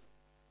truth,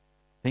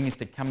 the thing is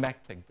to come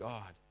back to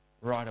God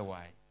right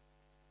away.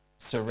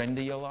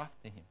 Surrender your life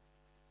to him.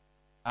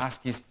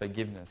 Ask his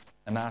forgiveness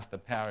and ask the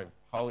power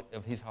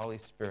of his Holy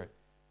Spirit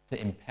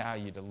to empower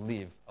you to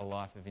live a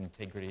life of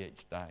integrity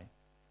each day.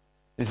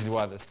 This is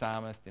why the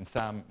psalmist in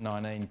Psalm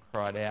 19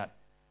 cried out,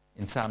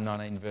 in Psalm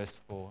 19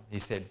 verse 4, he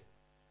said,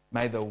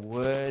 may the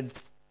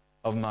words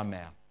of my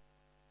mouth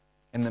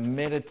and the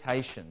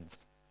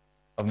meditations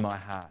of my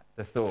heart,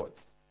 the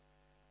thoughts,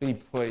 be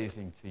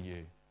pleasing to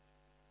you,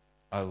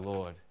 O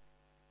Lord,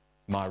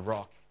 my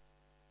rock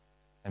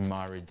and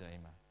my redeemer.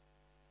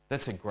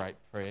 That's a great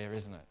prayer,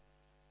 isn't it?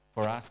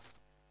 For us,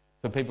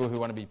 for people who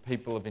want to be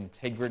people of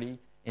integrity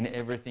in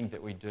everything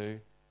that we do.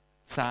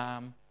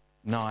 Psalm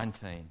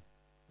 19,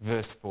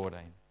 verse 14.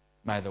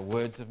 May the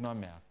words of my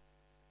mouth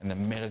and the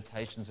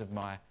meditations of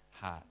my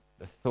heart,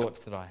 the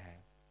thoughts that I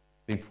have,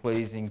 be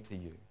pleasing to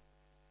you,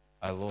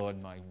 O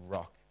Lord, my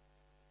rock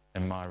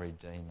and my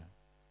redeemer.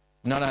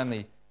 Not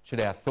only should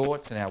our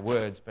thoughts and our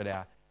words, but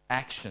our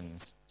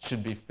actions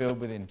should be filled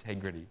with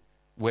integrity,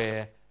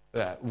 where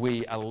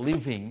we are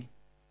living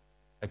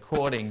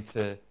according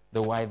to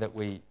the way that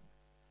we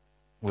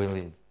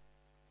live.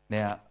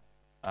 Now,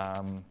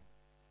 I've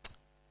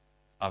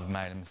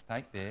made a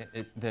mistake there.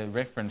 The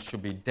reference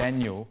should be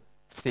Daniel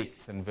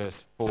 6 and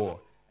verse 4.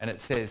 And it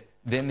says,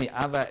 then the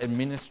other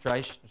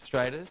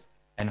administrators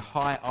and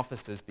high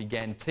officers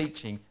began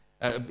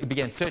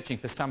searching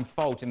for some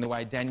fault in the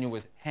way Daniel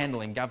was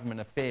handling government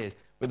affairs,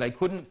 but they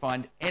couldn't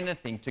find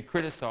anything to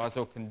criticise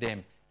or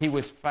condemn. He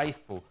was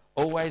faithful,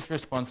 always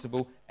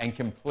responsible, and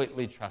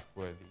completely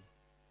trustworthy.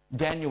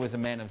 Daniel was a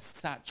man of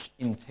such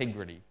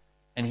integrity,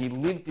 and he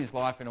lived his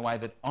life in a way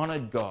that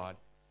honoured God,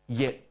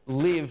 yet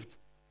lived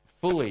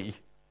fully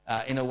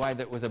in a way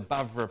that was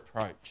above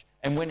reproach.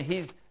 And when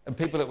his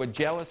people that were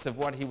jealous of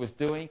what he was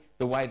doing,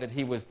 the way that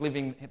he was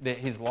living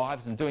his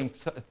lives and doing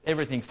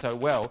everything so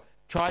well,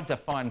 tried to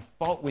find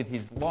fault with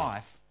his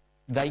life,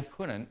 they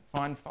couldn't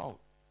find fault.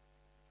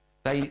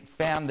 They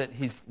found that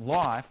his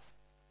life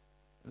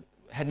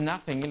had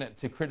nothing in it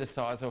to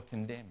criticise or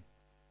condemn.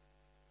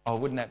 Oh,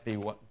 wouldn't that be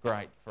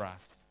great for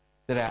us?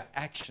 That our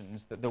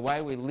actions, that the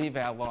way we live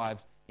our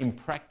lives in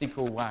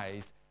practical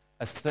ways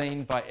are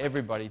seen by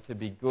everybody to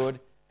be good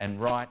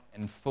and right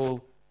and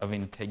full of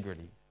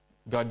integrity.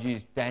 God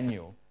used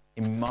Daniel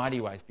in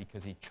mighty ways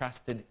because he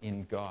trusted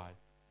in God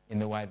in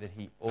the way that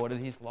he ordered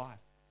his life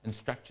and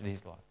structured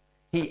his life.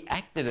 He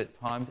acted at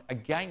times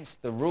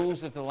against the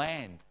rules of the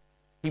land.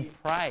 He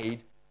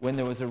prayed when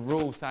there was a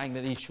rule saying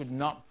that he should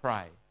not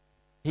pray.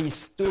 He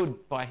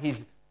stood by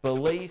his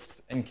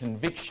beliefs and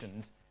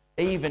convictions,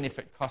 even if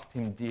it cost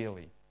him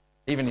dearly.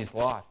 Even his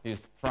life, he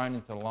was thrown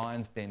into the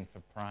lion's den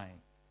for praying.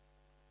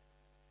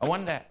 I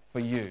wonder for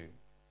you,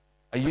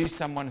 are you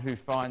someone who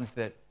finds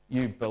that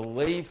you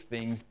believe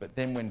things, but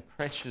then when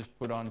pressure's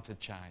put on to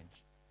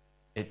change,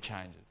 it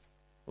changes?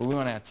 Well, we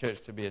want our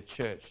church to be a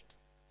church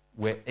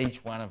where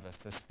each one of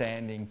us are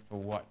standing for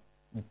what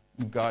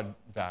God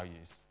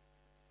values,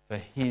 for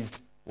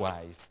his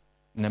ways,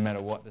 no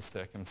matter what the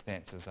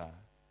circumstances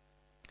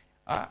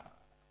are.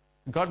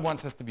 God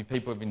wants us to be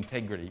people of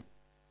integrity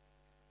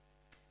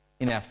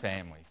in our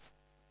families.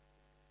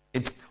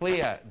 It's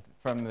clear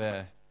from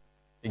the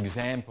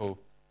example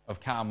of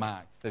Karl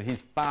Marx that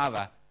his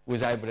father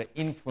was able to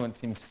influence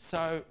him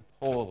so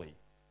poorly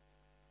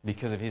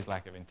because of his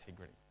lack of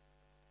integrity.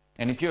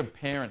 And if you're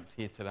parents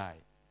here today,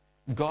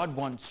 God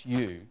wants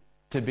you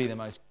to be the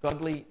most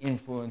godly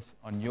influence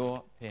on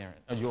your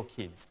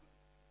kids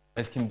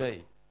as can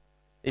be.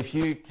 If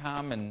you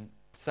come and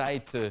say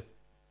to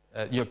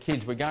your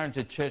kids, we're going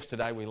to church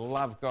today, we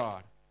love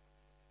God,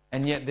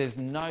 and yet there's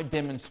no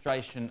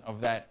demonstration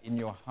of that in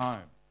your home,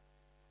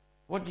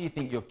 what do you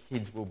think your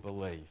kids will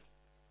believe?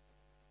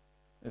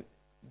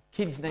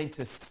 Kids need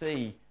to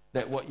see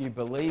that what you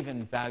believe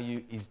and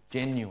value is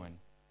genuine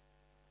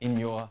in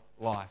your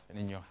life and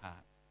in your heart.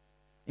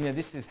 You know,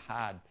 this is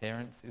hard,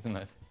 parents, isn't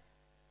it?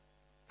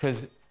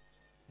 Because,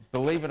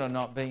 believe it or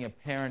not, being a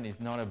parent is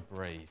not a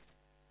breeze.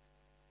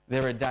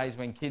 There are days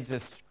when kids are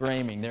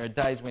screaming. There are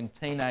days when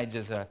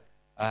teenagers are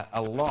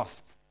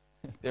lost.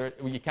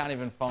 You can't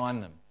even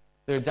find them.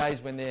 There are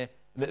days when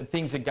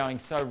things are going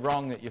so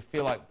wrong that you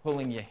feel like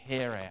pulling your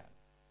hair out.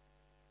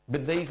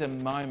 But these are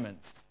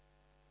moments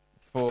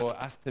for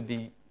us to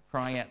be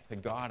crying out to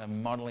God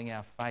and modelling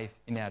our faith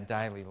in our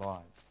daily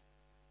lives.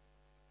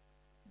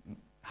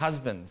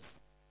 Husbands,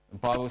 the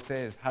Bible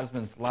says,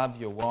 husbands, love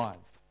your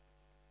wives,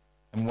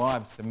 and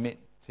wives, submit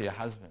to your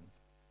husbands.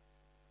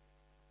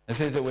 It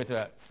says that we're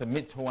to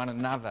submit to one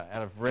another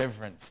out of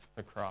reverence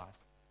for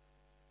Christ.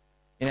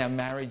 In our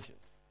marriages,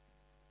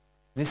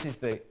 this is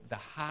the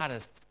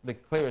hardest, the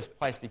clearest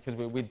place, because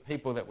we're with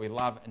people that we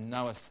love and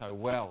know us so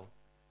well.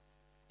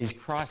 Is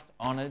Christ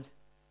honoured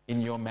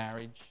in your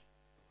marriage?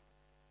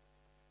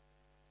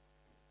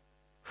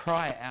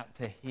 Cry out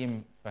to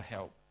him for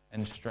help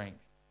and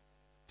strength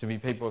to be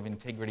people of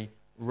integrity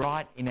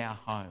right in our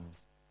homes,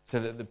 so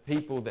that the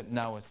people that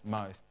know us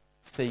most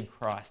see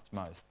Christ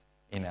most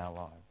in our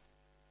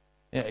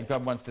lives.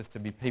 God wants us to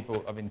be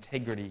people of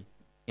integrity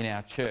in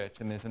our church,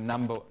 and there's a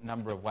number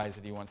of ways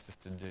that he wants us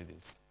to do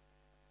this.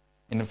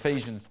 In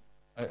Ephesians,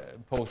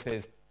 Paul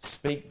says,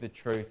 speak the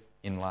truth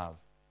in love.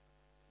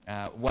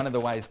 One of the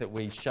ways that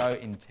we show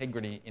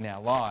integrity in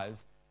our lives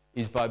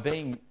is by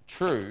being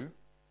true,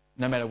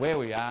 no matter where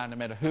we are, no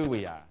matter who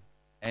we are.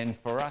 And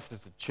for us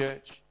as a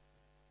church,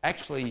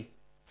 actually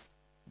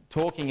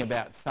talking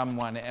about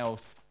someone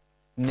else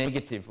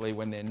negatively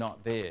when they're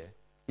not there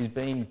is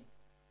being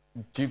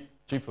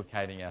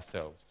duplicating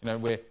ourselves.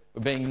 We're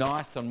being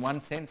nice on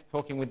one sense,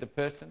 talking with the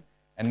person,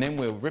 and then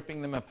we're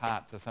ripping them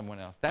apart to someone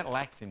else. That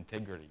lacks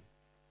integrity.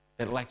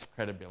 That lacks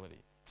credibility.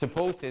 So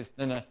Paul says,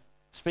 no,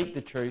 speak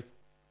the truth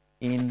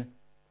in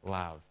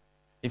love.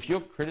 If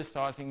you're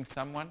criticising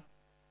someone,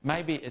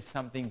 maybe it's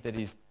something that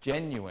is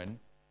genuine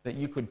that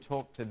you could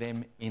talk to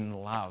them in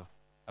love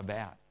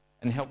about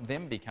and help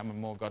them become a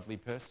more godly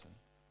person.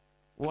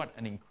 What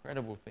an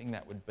incredible thing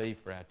that would be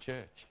for our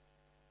church.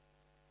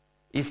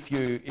 If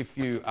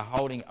you are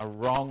holding a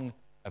wrong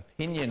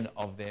opinion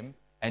of them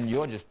and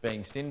you're just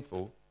being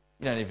sinful,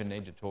 you don't even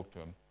need to talk to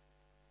them.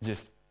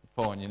 Just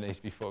fall on your knees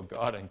before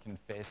God and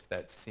confess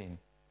that sin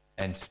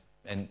and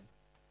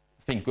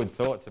think good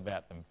thoughts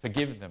about them.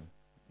 Forgive them.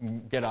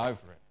 Get over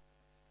it.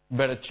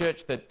 But a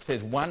church that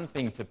says one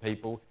thing to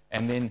people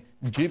and then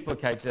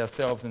duplicates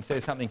ourselves and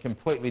says something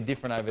completely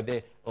different over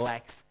there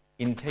lacks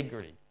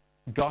integrity.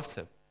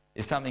 Gossip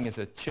is something as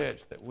a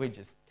church that we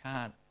just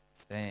can't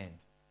stand.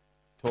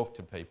 Talk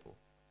to people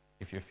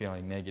if you're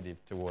feeling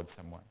negative towards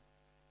someone.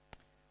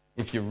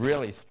 If you're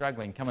really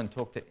struggling, come and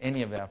talk to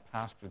any of our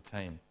pastoral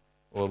team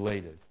or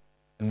leaders,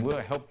 and we'll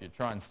help you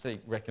try and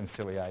seek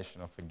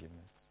reconciliation or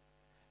forgiveness.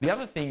 The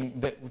other thing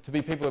that to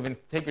be people of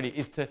integrity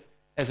is to,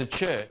 as a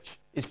church,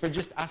 is for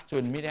just us to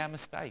admit our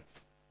mistakes.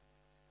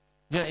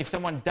 If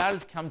someone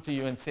does come to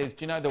you and says,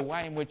 do you know the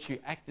way in which you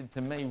acted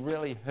to me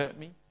really hurt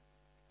me?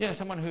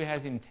 Someone who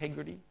has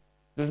integrity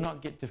does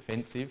not get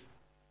defensive,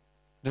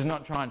 does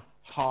not try and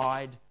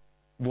hide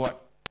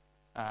what,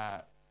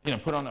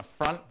 put on a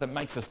front that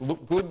makes us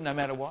look good no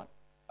matter what.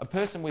 A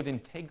person with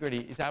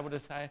integrity is able to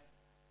say,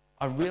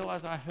 I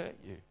realise I hurt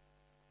you,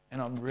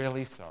 and I'm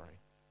really sorry.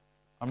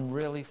 I'm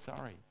really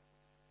sorry.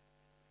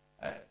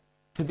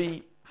 To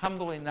be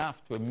humble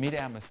enough to admit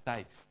our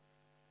mistakes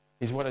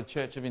is what a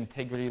church of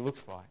integrity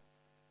looks like.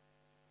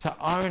 To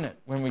own it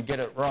when we get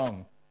it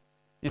wrong.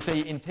 You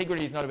see,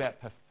 integrity is not about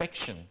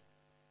perfection.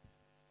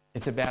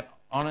 It's about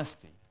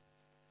honesty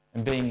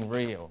and being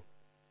real.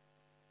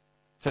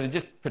 So to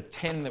just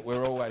pretend that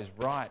we're always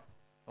right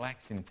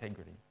lacks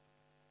integrity.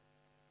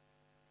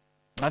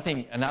 I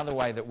think another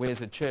way that we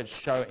as a church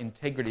show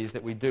integrity is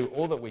that we do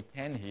all that we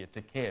can here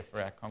to care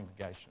for our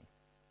congregation.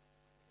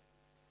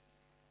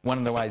 One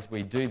of the ways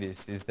we do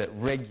this is that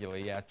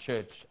regularly our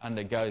church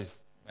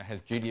has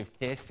duty of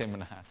care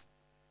seminars,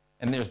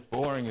 and they're as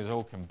boring as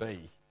all can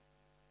be.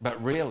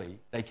 But really,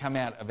 they come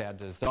out of our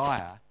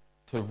desire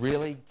to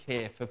really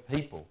care for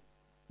people.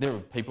 There are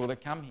people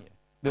that come here.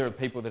 There are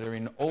people that are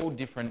in all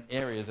different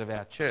areas of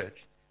our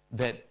church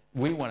that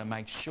we want to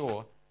make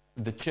sure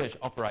the church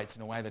operates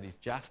in a way that is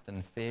just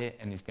and fair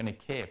and is going to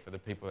care for the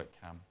people that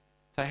come.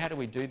 So how do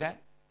we do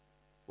that?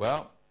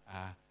 Well,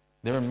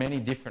 there are many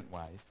different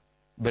ways,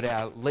 but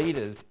our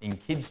leaders in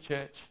kids'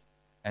 church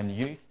and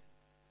youth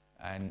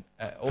and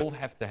all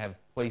have to have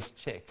police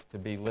checks to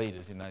be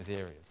leaders in those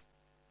areas.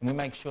 And we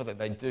make sure that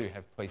they do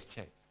have police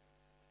checks.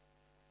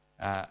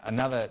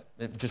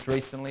 Just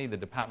recently, the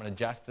Department of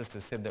Justice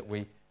has said that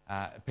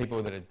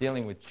people that are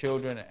dealing with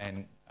children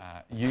and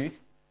youth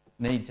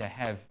need to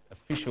have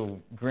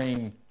official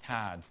green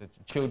cards, the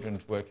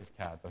children's workers'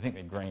 cards. I think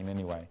they're green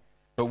anyway.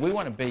 But we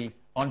want to be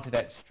onto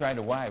that straight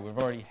away. We've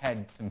already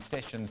had some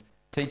sessions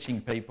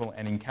teaching people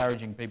and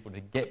encouraging people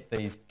to get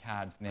these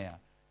cards now,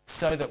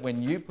 so that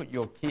when you put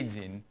your kids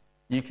in,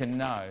 you can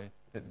know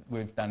that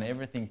we've done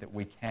everything that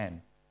we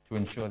can to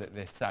ensure that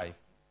they're safe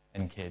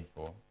and cared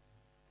for.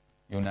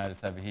 You'll notice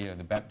over here at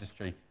the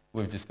baptistry,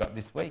 we've just got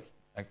this week,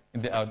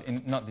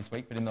 not this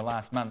week, but in the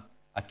last month,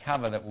 a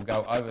cover that will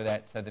go over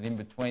that so that in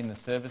between the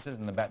services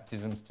and the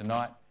baptisms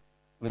tonight,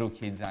 little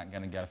kids aren't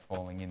going to go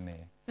falling in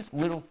there. Just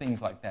little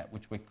things like that,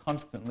 which we're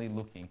constantly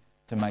looking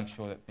to make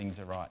sure that things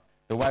are right.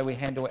 The way we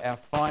handle our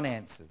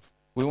finances,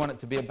 we want it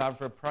to be above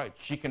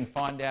reproach. You can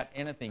find out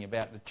anything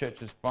about the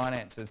church's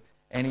finances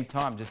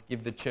anytime. Just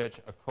give the church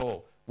a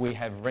call. We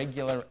have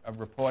regular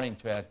reporting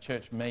to our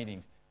church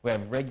meetings. We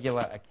have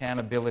regular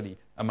accountability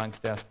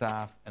amongst our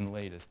staff and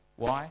leaders.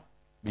 Why?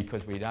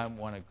 Because we don't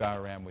want to go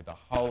around with a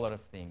whole lot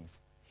of things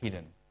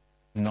hidden,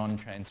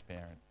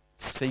 non-transparent,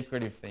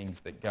 secretive things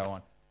that go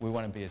on. We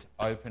want to be as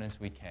open as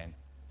we can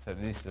so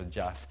that this is a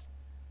just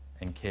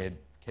and cared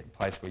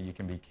place where you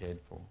can be cared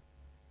for.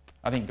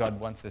 I think God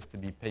wants us to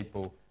be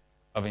people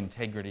of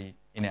integrity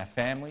in our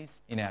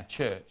families, in our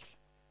church,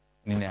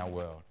 and in our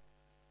world.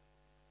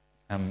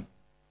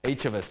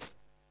 Each of us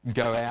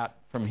go out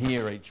from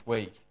here each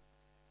week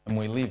and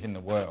we live in the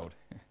world.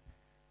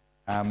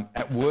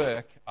 At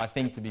work, I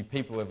think to be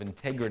people of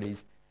integrity,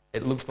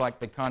 it looks like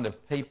the kind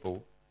of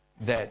people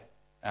that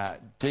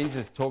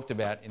Jesus talked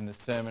about in the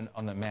Sermon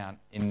on the Mount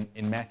in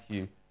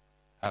Matthew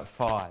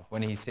 5,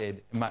 when he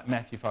said,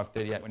 Matthew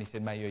 5:38, when he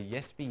said, may your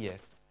yes be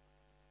yes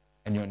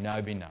and your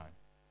no be no.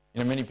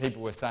 You know, many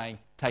people were saying,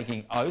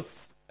 taking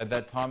oaths at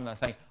that time, and they're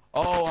saying,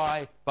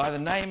 by the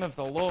name of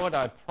the Lord,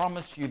 I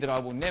promise you that I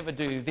will never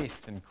do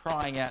this, and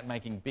crying out,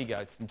 making big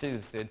oaths. And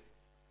Jesus said,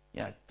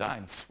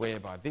 don't swear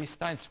by this,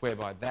 don't swear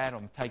by that,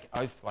 or take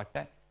oaths like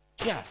that.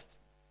 Just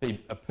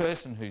be a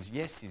person whose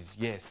yes is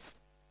yes,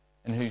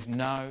 and whose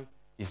no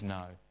is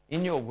no.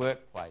 In your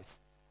workplace,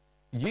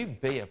 you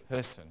be a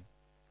person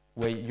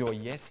where your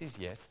yes is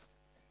yes,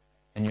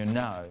 and your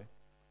no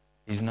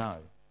is no.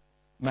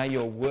 May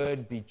your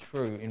word be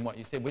true in what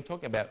you said. We're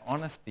talking about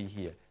honesty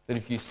here, that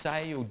if you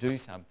say you'll do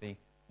something,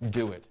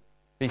 do it.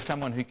 Be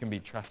someone who can be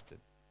trusted.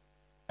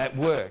 At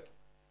work,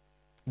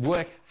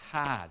 work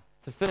hard.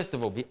 So first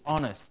of all, be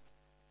honest.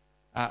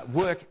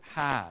 Work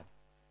hard.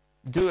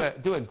 Do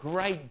a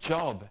great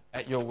job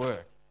at your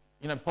work.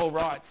 You know, Paul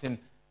writes in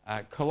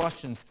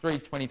Colossians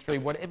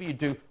 3:23, whatever you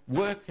do,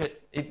 work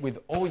it with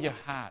all your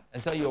heart,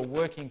 as though you're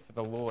working for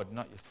the Lord,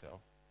 not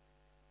yourself.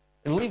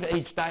 And live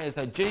each day as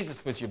though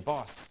Jesus was your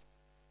boss,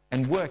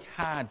 and work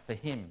hard for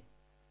him.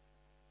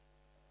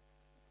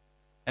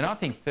 And I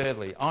think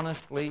thirdly,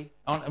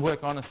 work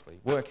honestly,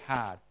 work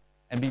hard,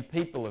 and be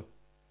people of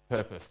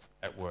purpose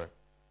at work.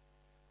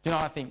 Do you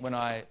know, I think when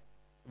I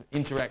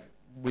interact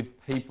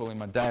with people in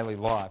my daily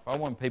life, I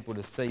want people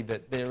to see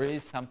that there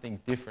is something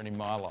different in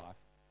my life.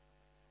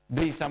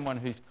 Be someone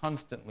who's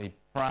constantly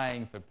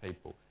praying for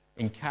people,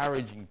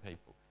 encouraging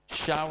people,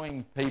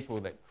 showing people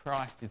that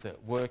Christ is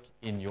at work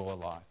in your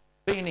life.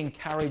 Be an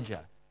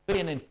encourager. Be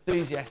an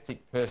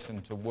enthusiastic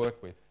person to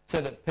work with so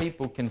that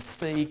people can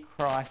see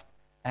Christ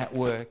at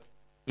work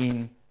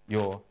in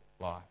your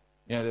life.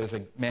 You know, there was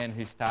a man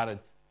who started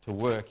to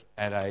work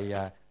at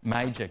a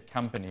major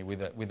company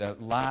with a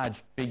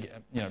large, big,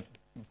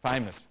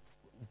 famous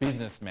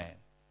businessman.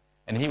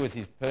 And he was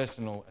his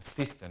personal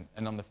assistant.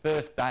 And on the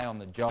first day on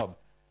the job,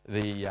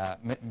 the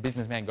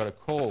businessman got a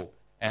call,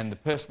 and the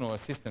personal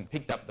assistant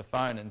picked up the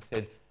phone and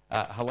said,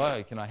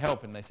 hello, can I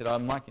help? And they said,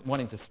 I'm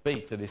wanting to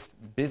speak to this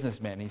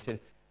businessman. And he said,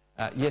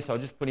 yes, I'll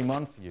just put him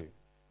on for you.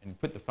 And he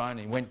put the phone,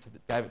 and he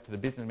gave it to the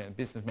businessman. The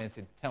businessman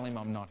said, tell him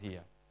I'm not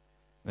here.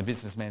 And the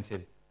businessman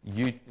said,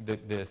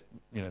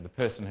 the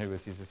person who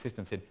was his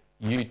assistant said,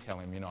 you tell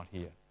him you're not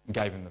here, and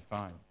gave him the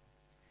phone.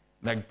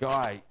 And the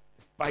guy's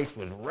face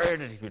was red,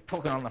 and he was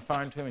talking on the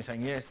phone to him, and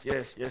saying, yes,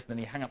 yes, yes. And then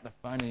he hung up the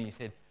phone, and he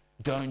said,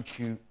 don't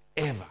you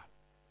ever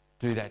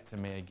do that to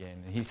me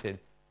again. And he said,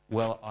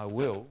 well, I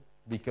will,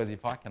 because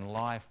if I can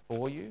lie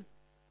for you,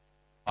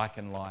 I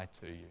can lie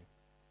to you.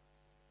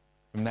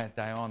 From that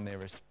day on,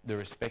 the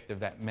respect of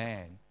that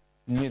man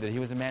knew that he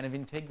was a man of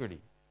integrity.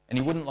 And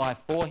he wouldn't lie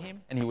for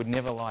him, and he would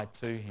never lie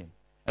to him.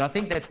 And I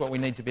think that's what we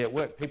need to be at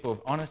work, people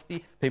of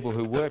honesty, people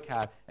who work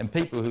hard, and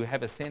people who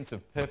have a sense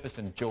of purpose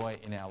and joy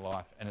in our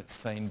life, and it's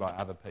seen by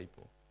other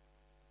people.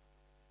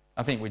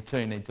 I think we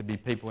too need to be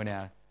people in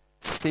our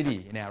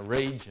city, in our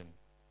region,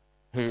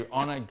 who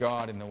honour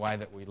God in the way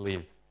that we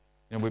live.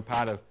 You know, we're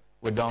part of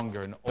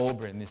Wodonga and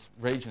Albury in this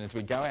region. As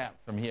we go out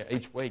from here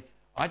each week,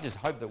 I just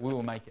hope that we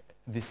will make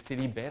this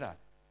city better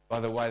by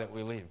the way that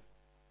we live.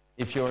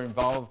 If you're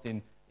involved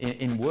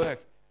in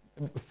work,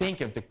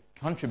 think of the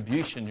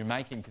contribution you're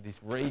making to this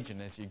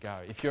region as you go.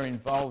 If you're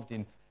involved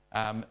in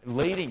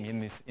leading in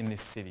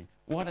this city,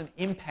 what an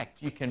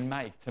impact you can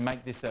make to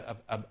make this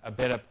a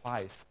better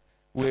place.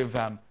 We've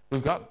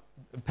got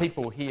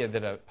people here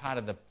that are part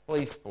of the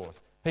police force,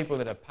 people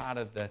that are part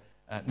of the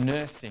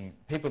nursing,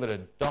 people that are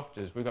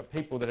doctors. We've got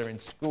people that are in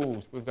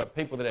schools. We've got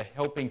people that are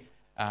helping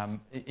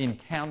in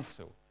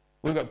council.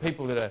 We've got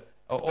people that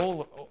are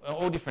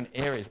all different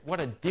areas.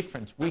 What a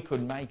difference we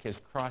could make as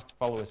Christ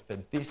followers for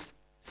this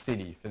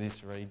city, for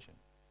this region.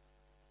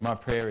 My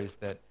prayer is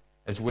that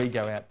as we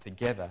go out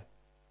together,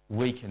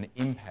 we can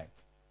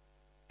impact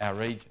our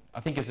region.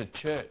 I think as a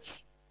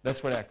church,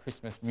 that's what our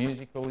Christmas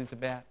musical is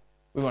about.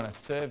 We want to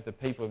serve the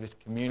people of this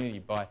community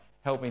by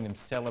helping them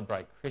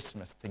celebrate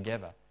Christmas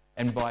together.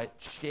 and by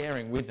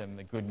sharing with them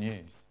the good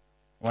news.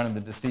 One of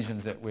the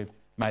decisions that we've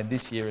made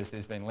this year, as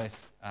there's been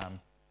less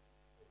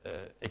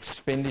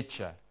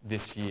expenditure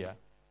this year,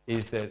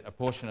 is that a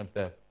portion of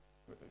the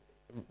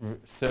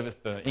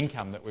the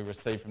income that we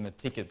receive from the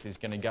tickets is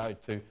going to go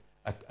to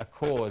a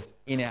cause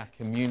in our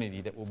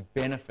community that will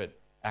benefit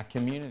our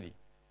community.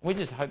 We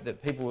just hope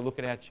that people will look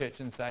at our church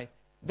and say,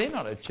 they're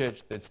not a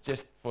church that's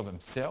just for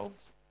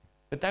themselves,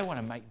 but they want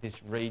to make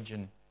this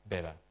region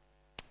better.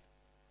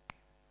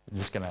 I'm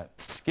just going to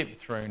skip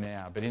through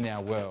now, but in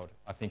our world,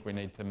 I think we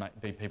need to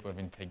be people of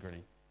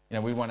integrity. You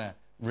know, we want to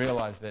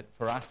realise that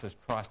for us as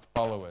Christ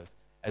followers,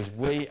 as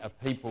we are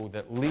people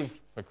that live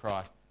for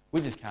Christ, we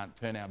just can't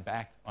turn our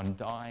back on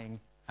dying,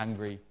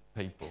 hungry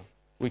people.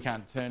 We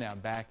can't turn our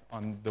back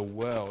on the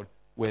world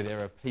where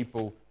there are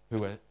people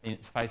who are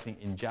facing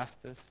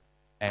injustice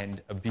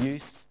and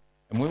abuse.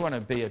 And we want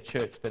to be a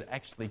church that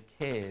actually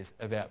cares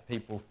about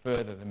people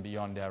further than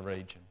beyond our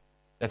region.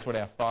 That's what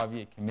our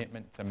 5-year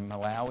commitment to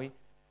Malawi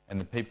and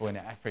the people in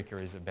Africa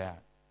is about.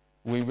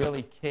 We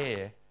really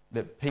care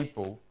that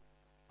people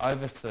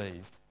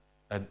overseas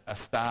are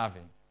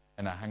starving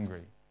and are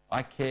hungry.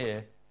 I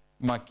care.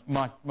 My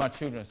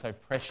children are so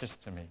precious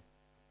to me,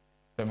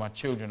 but my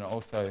children are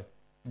also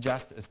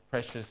just as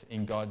precious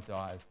in God's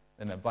eyes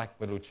than a black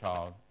little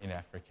child in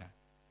Africa.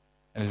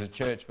 And as a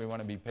church, we want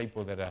to be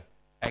people that are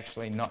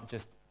actually not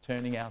just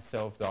turning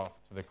ourselves off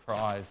to the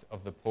cries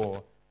of the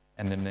poor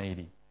and the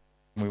needy.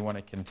 And we want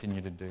to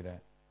continue to do that.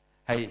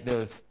 Hey, there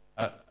was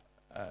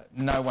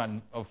no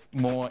one of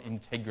more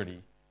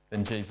integrity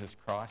than Jesus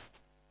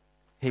Christ.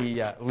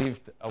 He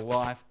lived a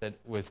life that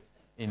was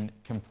in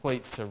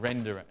complete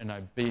surrender and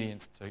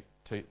obedience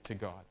to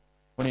God.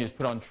 When he was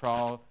put on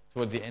trial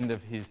towards the end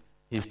of his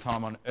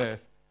time on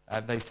earth,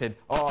 they said,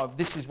 oh,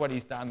 this is what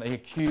he's done. They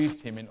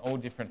accused him in all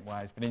different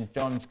ways. But in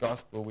John's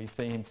Gospel, we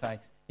see him say,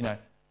 you know,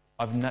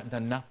 I've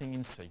done nothing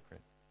in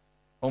secret.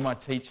 All my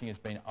teaching has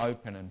been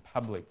open and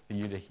public for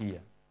you to hear.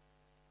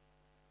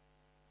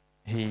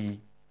 He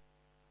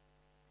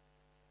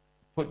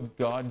put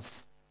God's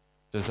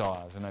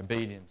desires and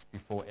obedience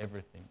before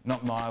everything.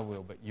 Not my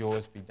will, but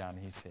yours be done,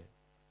 he said.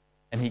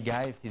 And he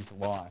gave his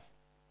life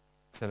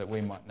so that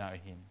we might know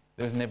him.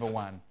 There was never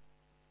one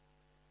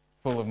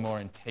full of more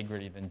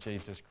integrity than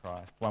Jesus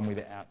Christ, one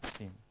without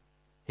sin.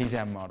 He's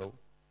our model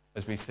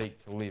as we seek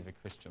to live a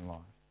Christian life.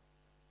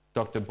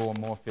 Dr. Bohr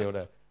Moorfield,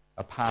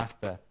 a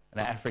pastor, an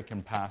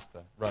African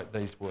pastor, wrote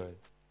these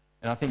words.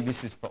 And I think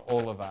this is for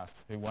all of us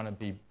who want to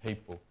be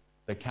people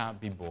that can't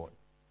be bought,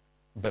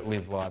 but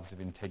live lives of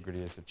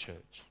integrity as a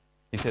church.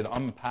 He said,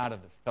 I'm part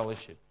of the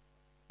fellowship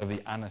of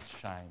the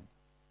unashamed,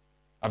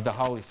 of the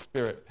Holy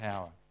Spirit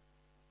power.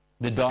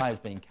 The die has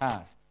been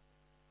cast.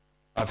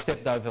 I've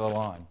stepped over the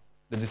line.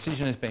 The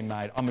decision has been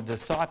made. I'm a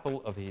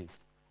disciple of his.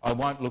 I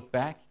won't look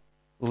back,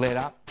 let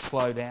up,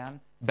 slow down,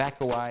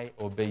 back away,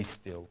 or be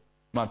still.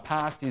 My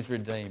past is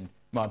redeemed.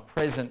 My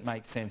present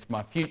makes sense.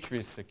 My future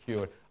is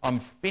secured. I'm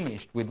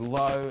finished with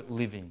low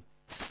living,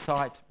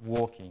 sight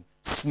walking,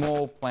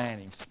 small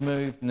planning,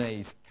 smooth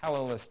knees,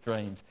 colourless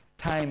dreams,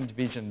 tamed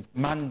vision,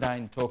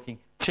 mundane talking,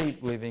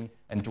 cheap living,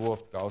 and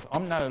dwarfed goals.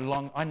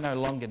 I no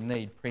longer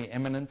need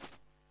preeminence,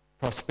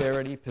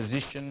 prosperity,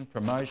 position,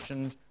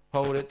 promotions,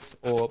 plaudits,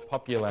 or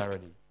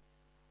popularity.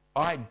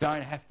 I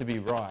don't have to be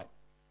right,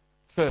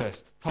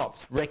 first,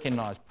 tops,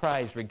 recognised,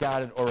 praised,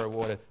 regarded, or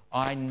rewarded.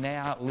 I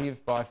now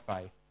live by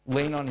faith,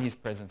 lean on his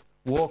presence,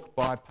 walk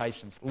by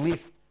patience,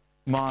 lift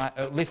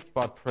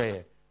by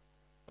prayer,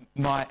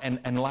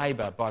 and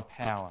labour by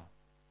power.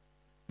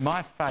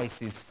 My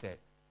face is set.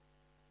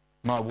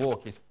 My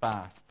walk is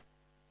fast.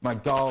 My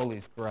goal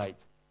is great.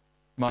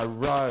 My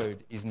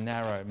road is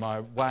narrow. My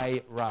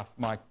way rough.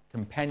 My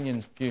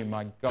companions few.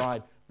 My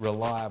guide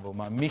reliable.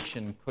 My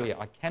mission clear.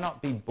 I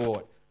cannot be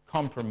bought,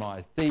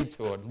 compromised,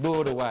 detoured,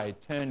 lured away,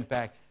 turned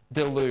back,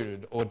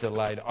 deluded, or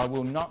delayed. I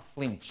will not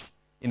flinch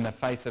in the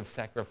face of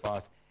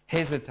sacrifice,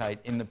 hesitate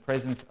in the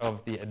presence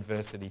of the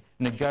adversity,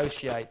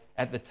 negotiate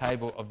at the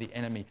table of the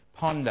enemy,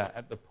 ponder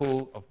at the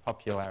pool of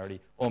popularity,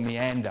 or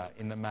meander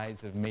in the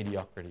maze of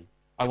mediocrity.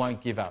 I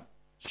won't give up,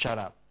 shut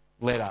up,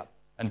 let up,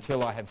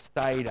 until I have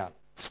stayed up,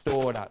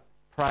 stored up,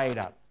 prayed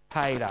up,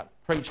 paid up,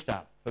 preached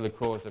up for the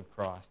cause of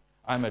Christ.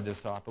 I'm a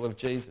disciple of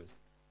Jesus.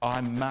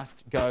 I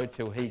must go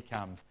till he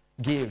comes,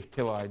 give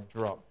till I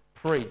drop,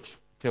 preach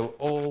till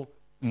all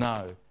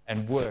know,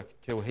 and work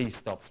till he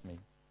stops me.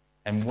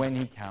 And when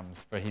he comes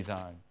for his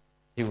own,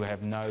 he will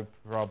have no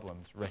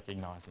problems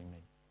recognising me.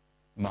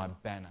 My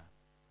banner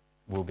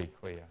will be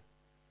clear.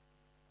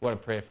 What a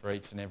prayer for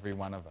each and every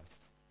one of us,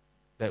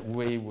 that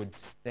we would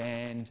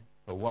stand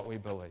for what we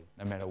believe,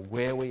 no matter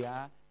where we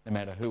are, no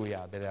matter who we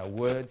are, that our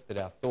words, that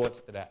our thoughts,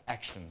 that our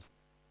actions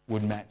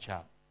would match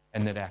up,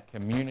 and that our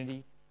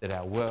community, that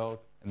our world,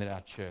 and that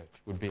our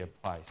church would be a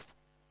place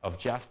of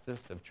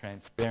justice, of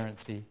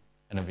transparency,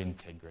 and of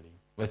integrity.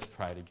 Let's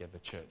pray together,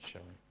 church,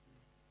 shall we?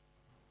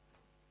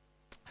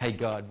 Hey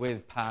God, we're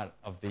part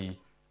of the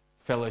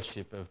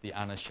fellowship of the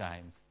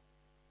unashamed.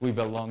 We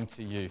belong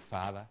to you,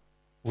 Father.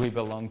 We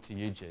belong to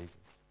you, Jesus.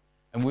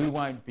 And we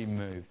won't be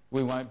moved.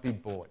 We won't be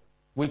bought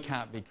We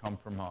can't be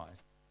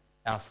compromised.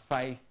 Our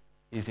faith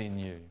is in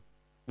you.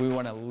 We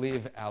want to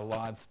live our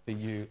lives for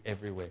you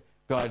everywhere.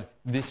 God,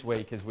 this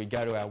week as we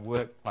go to our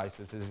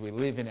workplaces, as we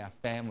live in our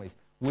families,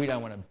 we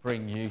don't want to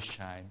bring you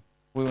shame.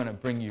 We want to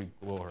bring you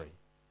glory.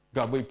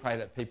 God, we pray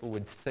that people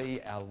would see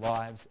our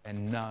lives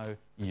and know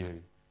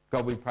you.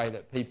 God, we pray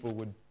that people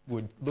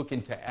would look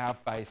into our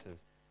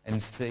faces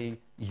and see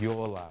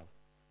your love.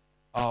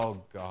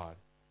 Oh, God,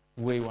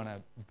 we want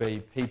to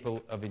be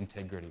people of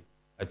integrity,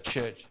 a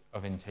church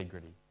of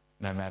integrity,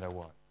 no matter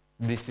what.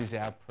 This is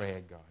our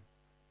prayer, God,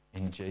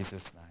 in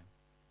Jesus'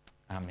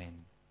 name. Amen.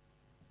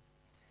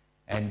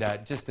 And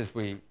just as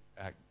we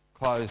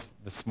close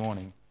this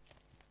morning,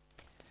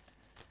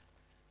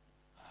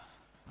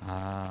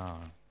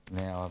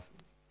 now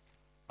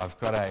I've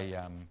got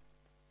a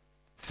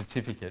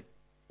certificate,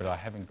 but I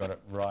haven't got it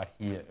right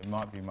here. It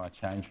might be my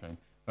change room,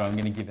 but I'm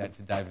going to give that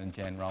to David and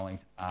Jan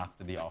Rollings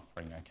after the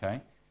offering,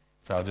 okay?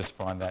 So I'll just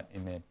find that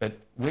in there. But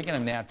we're going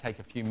to now take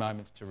a few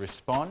moments to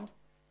respond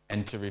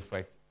and to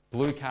reflect.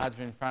 Blue cards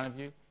are in front of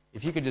you.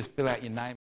 If you could just fill out your name.